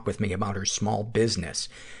and talk with me about her small business,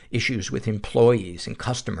 issues with employees and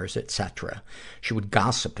customers, etc. She would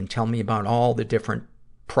gossip and tell me about all the different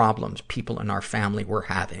problems people in our family were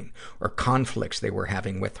having or conflicts they were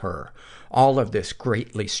having with her. All of this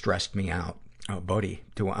greatly stressed me out. Oh, buddy,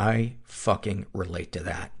 do I fucking relate to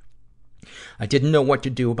that. I didn't know what to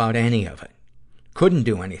do about any of it. Couldn't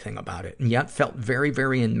do anything about it, and yet felt very,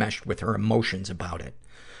 very enmeshed with her emotions about it.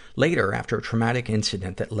 Later, after a traumatic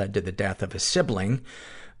incident that led to the death of a sibling,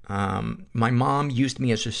 my mom used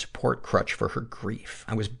me as a support crutch for her grief.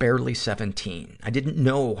 I was barely 17. I didn't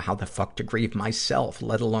know how the fuck to grieve myself,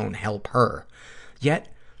 let alone help her.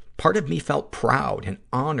 Yet, part of me felt proud and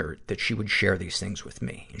honored that she would share these things with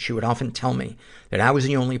me. And she would often tell me that I was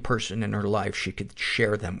the only person in her life she could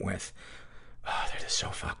share them with. Oh, that is so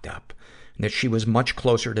fucked up. And that she was much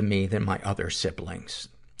closer to me than my other siblings.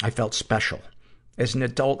 I felt special. As an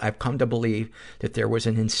adult, I've come to believe that there was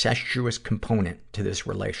an incestuous component to this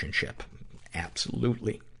relationship.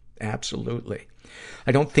 Absolutely. Absolutely.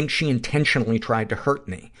 I don't think she intentionally tried to hurt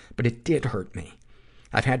me, but it did hurt me.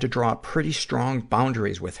 I've had to draw pretty strong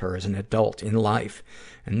boundaries with her as an adult in life,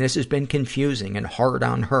 and this has been confusing and hard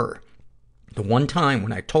on her. The one time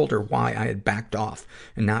when I told her why I had backed off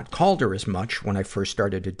and not called her as much when I first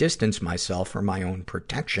started to distance myself for my own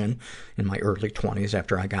protection in my early 20s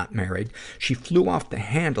after I got married, she flew off the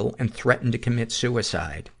handle and threatened to commit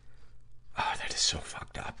suicide. Oh, that is so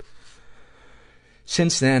fucked up.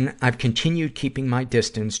 Since then, I've continued keeping my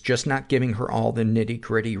distance, just not giving her all the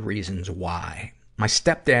nitty-gritty reasons why. My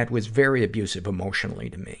stepdad was very abusive emotionally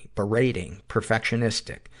to me, berating,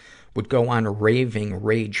 perfectionistic, would go on raving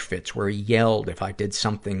rage fits where he yelled if I did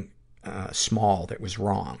something small that was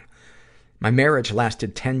wrong. My marriage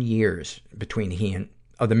lasted 10 years between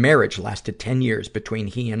the marriage lasted 10 years between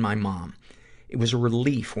he and my mom. It was a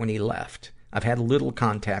relief when he left. I've had little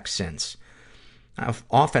contact since.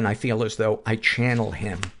 Often I feel as though I channel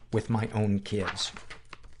him with my own kids.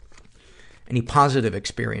 Any positive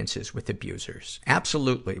experiences with abusers?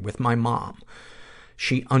 Absolutely, with my mom.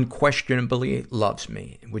 She unquestionably loves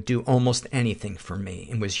me, would do almost anything for me,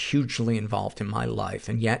 and was hugely involved in my life,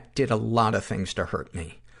 and yet did a lot of things to hurt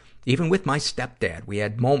me. Even with my stepdad, we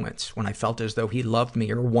had moments when I felt as though he loved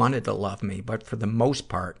me or wanted to love me, but for the most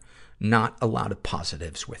part, not a lot of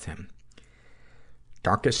positives with him.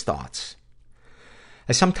 Darkest thoughts.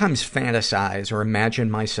 I sometimes fantasize or imagine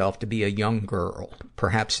myself to be a young girl,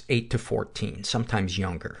 perhaps 8 to 14, sometimes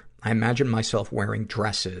younger. I imagine myself wearing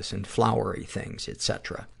dresses and flowery things,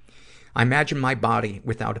 etc. I imagine my body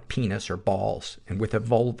without a penis or balls and with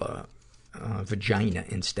a vagina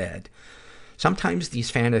instead. Sometimes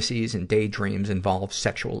these fantasies and daydreams involve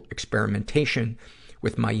sexual experimentation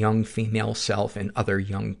with my young female self and other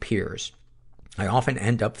young peers. I often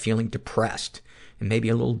end up feeling depressed and maybe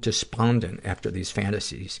a little despondent after these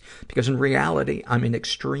fantasies, because in reality, I'm an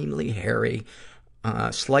extremely hairy,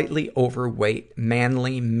 slightly overweight,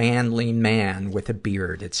 manly man with a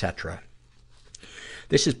beard, etc.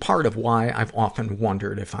 This is part of why I've often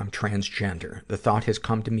wondered if I'm transgender. The thought has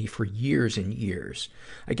come to me for years and years.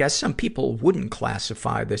 I guess some people wouldn't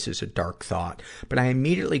classify this as a dark thought, but I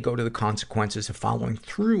immediately go to the consequences of following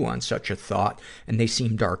through on such a thought, and they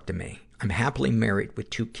seem dark to me. I'm happily married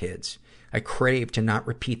with 2 kids. I crave to not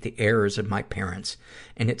repeat the errors of my parents,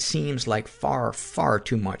 and it seems like far, far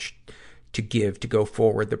too much to give to go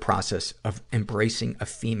forward the process of embracing a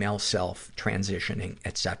female self, transitioning,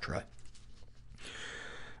 etc.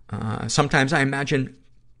 Sometimes I imagine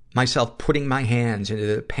myself putting my hands into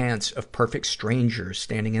the pants of perfect strangers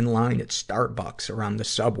standing in line at Starbucks or on the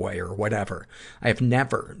subway or whatever. I have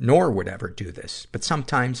never, nor would ever do this, but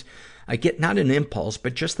sometimes I get not an impulse,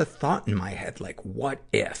 but just the thought in my head, like, what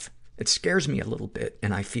if? It scares me a little bit,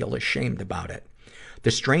 and I feel ashamed about it. The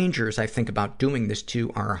strangers I think about doing this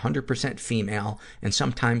to are 100% female, and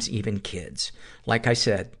sometimes even kids. Like I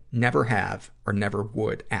said, never have or never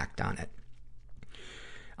would act on it.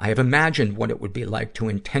 I have imagined what it would be like to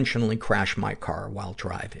intentionally crash my car while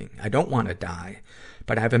driving. I don't want to die,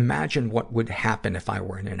 but I've imagined what would happen if I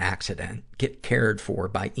were in an accident, get cared for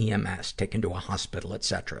by EMS, taken to a hospital,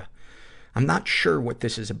 etc. I'm not sure what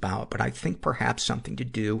this is about, but I think perhaps something to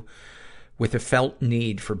do with a felt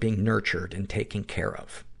need for being nurtured and taken care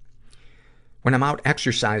of. When I'm out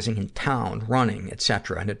exercising in town, running,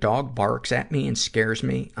 etc., and a dog barks at me and scares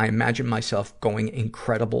me, I imagine myself going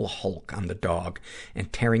Incredible Hulk on the dog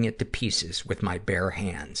and tearing it to pieces with my bare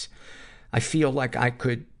hands. I feel like I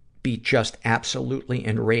could be just absolutely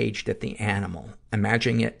enraged at the animal,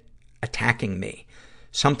 imagining it attacking me.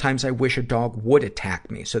 Sometimes I wish a dog would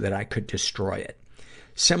attack me so that I could destroy it.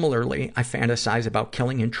 Similarly, I fantasize about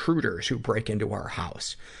killing intruders who break into our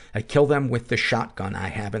house. I kill them with the shotgun I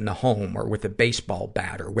have in the home, or with a baseball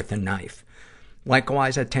bat, or with a knife.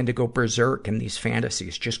 Likewise, I tend to go berserk in these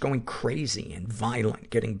fantasies, just going crazy and violent,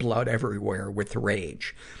 getting blood everywhere with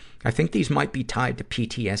rage. I think these might be tied to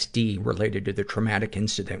PTSD related to the traumatic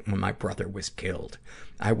incident when my brother was killed.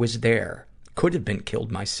 I was there, could have been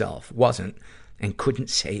killed myself, wasn't, and couldn't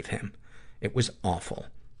save him. It was awful.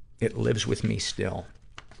 It lives with me still.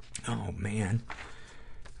 Oh, man.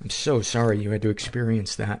 I'm so sorry you had to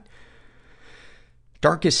experience that.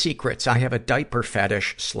 Darkest secrets. I have a diaper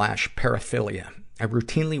fetish / paraphilia. I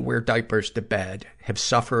routinely wear diapers to bed, have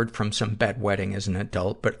suffered from some bedwetting as an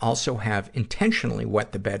adult, but also have intentionally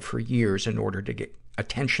wet the bed for years in order to get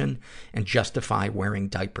attention and justify wearing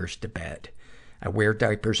diapers to bed. I wear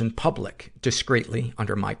diapers in public, discreetly,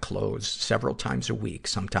 under my clothes, several times a week,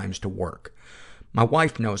 sometimes to work. My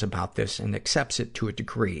wife knows about this and accepts it to a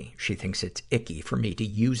degree. She thinks it's icky for me to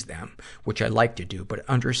use them, which I like to do, but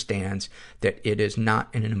understands that it is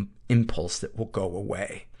not an impulse that will go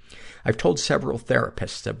away. I've told several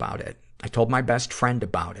therapists about it. I told my best friend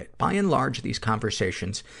about it. By and large, these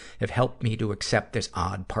conversations have helped me to accept this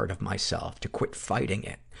odd part of myself, to quit fighting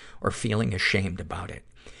it or feeling ashamed about it.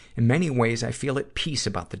 In many ways, I feel at peace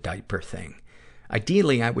about the diaper thing.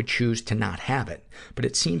 Ideally, I would choose to not have it, but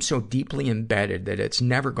it seems so deeply embedded that it's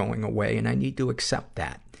never going away, and I need to accept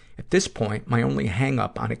that. At this point, my only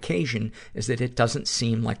hang-up on occasion is that it doesn't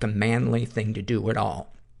seem like a manly thing to do at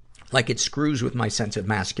all. Like it screws with my sense of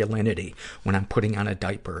masculinity when I'm putting on a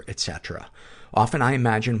diaper, etc. Often I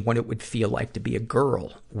imagine what it would feel like to be a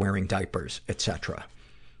girl wearing diapers, etc.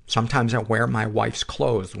 Sometimes I wear my wife's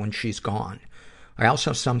clothes when she's gone. I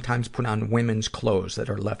also sometimes put on women's clothes that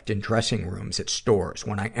are left in dressing rooms at stores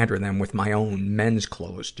when I enter them with my own men's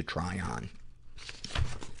clothes to try on.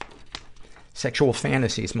 Sexual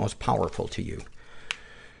fantasies most powerful to you.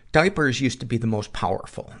 Diapers used to be the most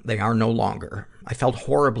powerful. They are no longer. I felt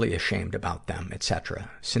horribly ashamed about them,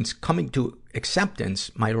 etc. Since coming to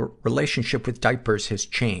acceptance, my relationship with diapers has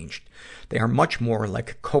changed. They are much more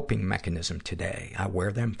like a coping mechanism today. I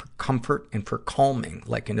wear them for comfort and for calming,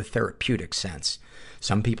 like in a therapeutic sense.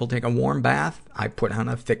 Some people take a warm bath. I put on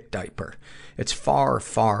a thick diaper. It's far,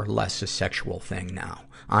 far less a sexual thing now.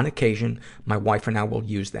 On occasion, my wife and I will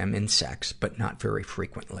use them in sex, but not very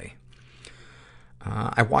frequently.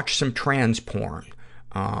 I watch some trans porn.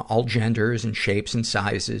 All genders and shapes and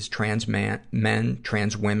sizes, trans men,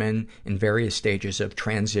 trans women, in various stages of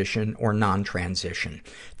transition or non-transition.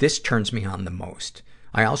 This turns me on the most.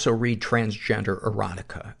 I also read transgender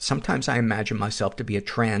erotica. Sometimes I imagine myself to be a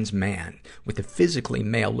trans man with a physically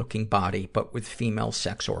male-looking body, but with female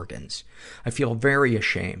sex organs. I feel very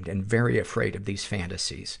ashamed and very afraid of these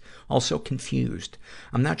fantasies. Also confused.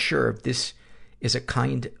 I'm not sure if this is a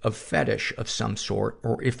kind of fetish of some sort,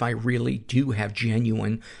 or if I really do have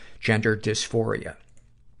genuine gender dysphoria.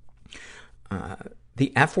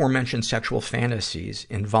 The aforementioned sexual fantasies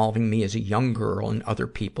involving me as a young girl and other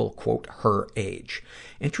people, quote, her age.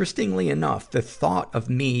 Interestingly enough, the thought of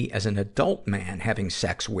me as an adult man having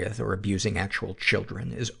sex with or abusing actual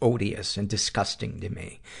children is odious and disgusting to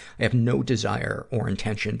me. I have no desire or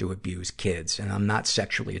intention to abuse kids, and I'm not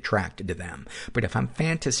sexually attracted to them. But if I'm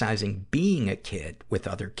fantasizing being a kid with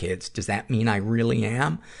other kids, does that mean I really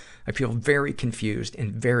am? I feel very confused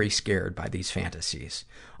and very scared by these fantasies.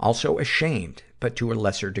 Also ashamed, but to a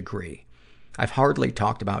lesser degree. I've hardly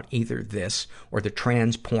talked about either this or the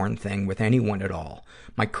trans porn thing with anyone at all.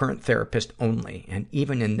 My current therapist only, and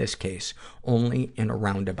even in this case, only in a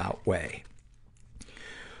roundabout way.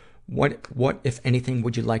 What, if anything,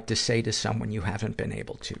 would you like to say to someone you haven't been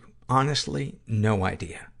able to? Honestly, no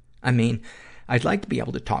idea. I mean, I'd like to be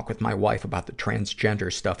able to talk with my wife about the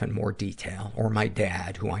transgender stuff in more detail, or my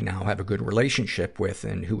dad, who I now have a good relationship with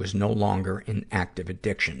and who is no longer in active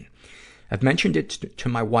addiction. I've mentioned it to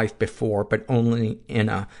my wife before, but only in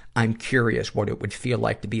a I'm curious what it would feel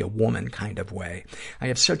like to be a woman kind of way.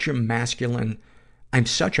 I'm such a masculine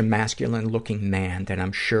looking man that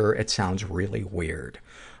I'm sure it sounds really weird.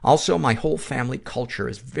 Also, my whole family culture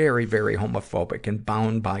is very, very homophobic and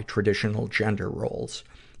bound by traditional gender roles.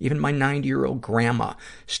 Even my 90-year-old grandma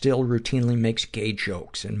still routinely makes gay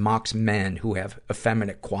jokes and mocks men who have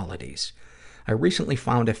effeminate qualities. I recently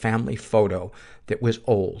found a family photo that was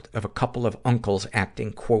old of a couple of uncles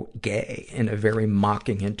acting, quote, gay in a very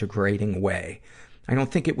mocking and degrading way. I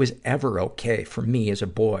don't think it was ever okay for me as a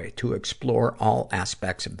boy to explore all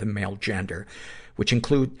aspects of the male gender, which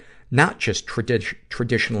include not just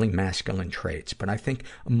traditionally masculine traits, but I think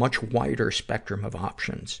a much wider spectrum of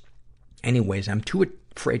options. Anyways, I'm too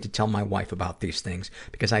afraid to tell my wife about these things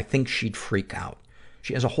because I think she'd freak out.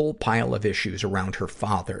 She has a whole pile of issues around her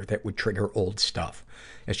father that would trigger old stuff.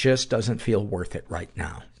 It just doesn't feel worth it right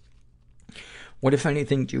now. What, if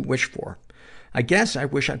anything, do you wish for? I guess I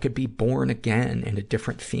wish I could be born again in a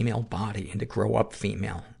different female body and to grow up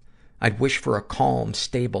female. I'd wish for a calm,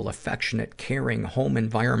 stable, affectionate, caring home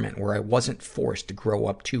environment where I wasn't forced to grow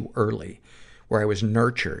up too early, where I was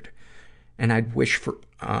nurtured. And I'd wish for,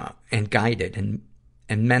 and guided and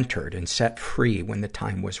mentored and set free when the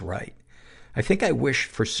time was right. I think I wish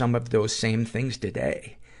for some of those same things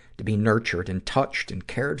today, to be nurtured and touched and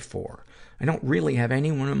cared for. I don't really have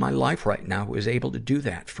anyone in my life right now who is able to do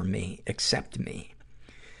that for me, except me.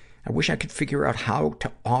 I wish I could figure out how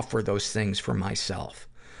to offer those things for myself.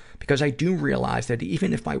 Because I do realize that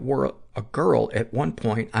even if I were a girl, at one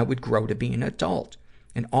point I would grow to be an adult.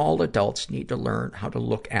 And all adults need to learn how to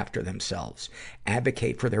look after themselves,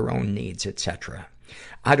 advocate for their own needs, etc.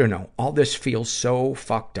 I don't know. All this feels so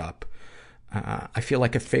fucked up. I feel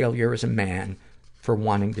like a failure as a man for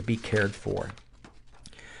wanting to be cared for.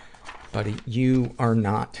 But you are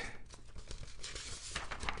not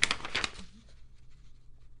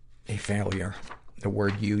a failure. The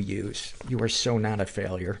word you use. You are so not a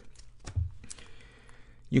failure.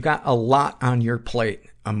 You got a lot on your plate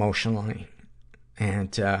emotionally.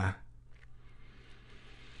 And,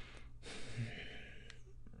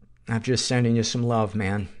 I'm just sending you some love,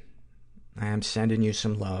 man. I am sending you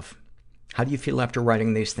some love. How do you feel after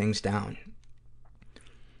writing these things down?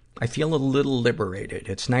 I feel a little liberated.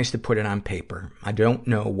 It's nice to put it on paper. I don't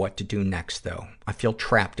know what to do next, though. I feel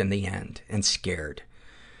trapped in the end and scared.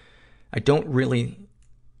 I don't really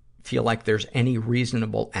feel like there's any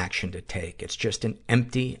reasonable action to take. It's just an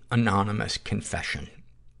empty, anonymous confession.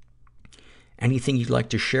 Anything you'd like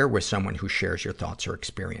to share with someone who shares your thoughts or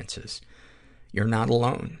experiences? You're not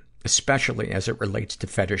alone, especially as it relates to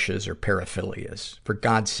fetishes or paraphilias. For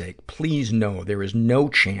God's sake, please know there is no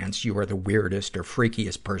chance you are the weirdest or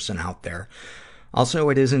freakiest person out there. Also,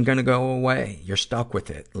 it isn't going to go away. You're stuck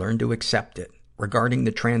with it. Learn to accept it. Regarding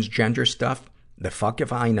the transgender stuff, the fuck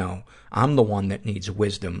if I know. I'm the one that needs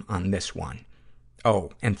wisdom on this one.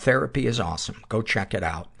 Oh, and therapy is awesome. Go check it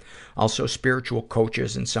out. Also, spiritual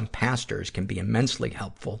coaches and some pastors can be immensely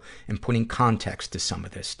helpful in putting context to some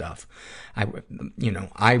of this stuff.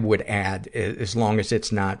 I would add, as long as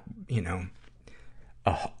it's not,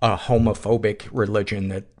 a homophobic religion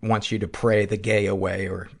that wants you to pray the gay away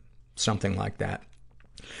or something like that.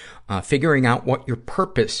 Figuring out what your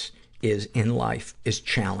purpose is in life is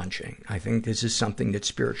challenging. I think this is something that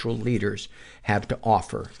spiritual leaders have to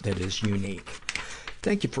offer that is unique.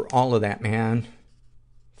 Thank you for all of that, man.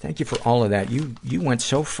 Thank you for all of that. You went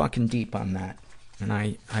so fucking deep on that, and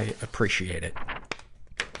I appreciate it.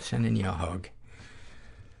 Sending you a hug.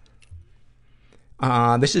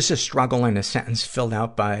 This is a struggle in a sentence filled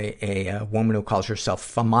out by a woman who calls herself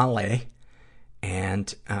Famale,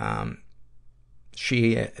 and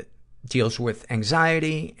she deals with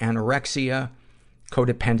anxiety, anorexia,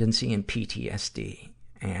 codependency, and PTSD.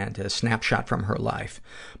 And a snapshot from her life.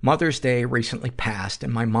 Mother's Day recently passed,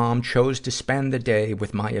 and my mom chose to spend the day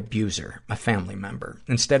with my abuser, a family member,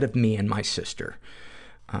 instead of me and my sister.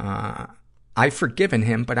 I've forgiven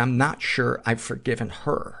him, but I'm not sure I've forgiven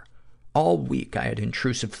her. All week I had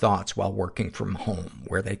intrusive thoughts while working from home,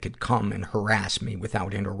 where they could come and harass me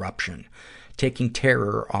without interruption, taking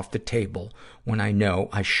terror off the table when I know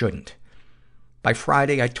I shouldn't. By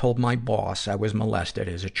Friday, I told my boss I was molested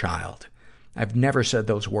as a child. I've never said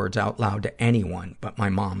those words out loud to anyone but my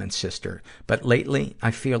mom and sister, but lately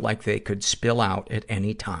I feel like they could spill out at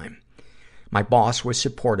any time. My boss was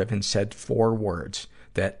supportive and said 4 words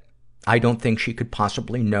that I don't think she could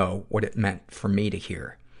possibly know what it meant for me to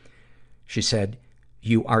hear. She said,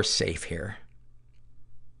 "You are safe here."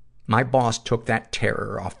 My boss took that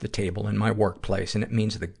terror off the table in my workplace, and it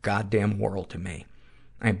means the goddamn world to me.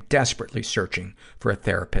 I am desperately searching for a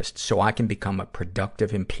therapist so I can become a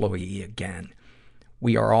productive employee again.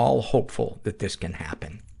 We are all hopeful that this can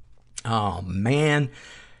happen. Oh, man.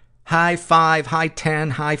 High 5, high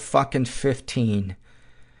 10, high fucking 15.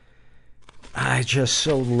 I just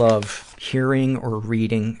so love hearing or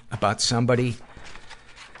reading about somebody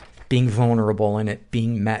being vulnerable and it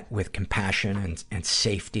being met with compassion and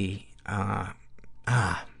safety.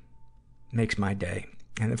 Makes my day.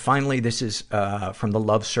 And then finally, this is from the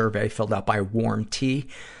love survey filled out by Warm Tea.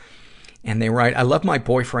 And they write, I love my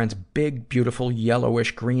boyfriend's big, beautiful,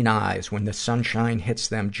 yellowish green eyes when the sunshine hits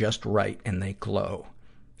them just right and they glow.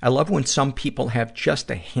 I love when some people have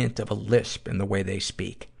just a hint of a lisp in the way they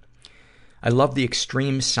speak. I love the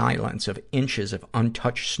extreme silence of inches of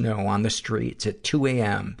untouched snow on the streets at 2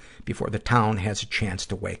 a.m. before the town has a chance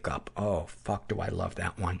to wake up. Oh, fuck, do I love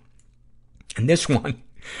that one. And this one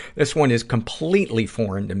is completely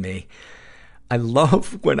foreign to me. I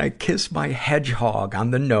love when I kiss my hedgehog on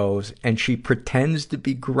the nose and she pretends to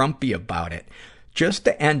be grumpy about it, just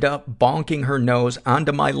to end up bonking her nose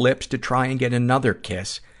onto my lips to try and get another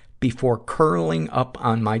kiss before curling up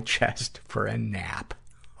on my chest for a nap.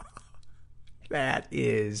 That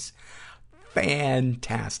is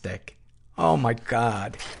fantastic. Oh my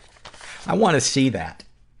God. I want to see that.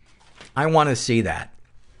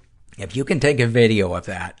 If you can take a video of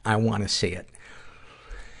that, I want to see it.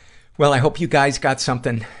 Well, I hope you guys got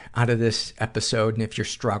something out of this episode. And if you're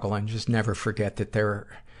struggling, just never forget that there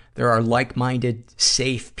are like-minded,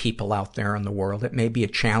 safe people out there in the world. It may be a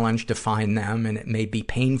challenge to find them, and it may be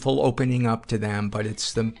painful opening up to them, but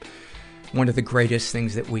it's one of the greatest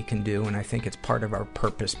things that we can do. And I think it's part of our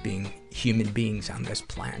purpose being human beings on this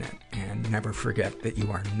planet. And never forget that you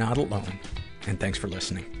are not alone. And thanks for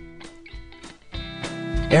listening.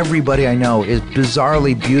 Everybody I know is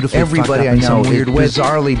bizarrely beautifully fucked up in some weird way.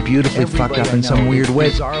 Bizarrely beautifully fucked up in some weird way.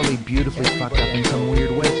 Bizarrely beautifully fucked up in some weird way.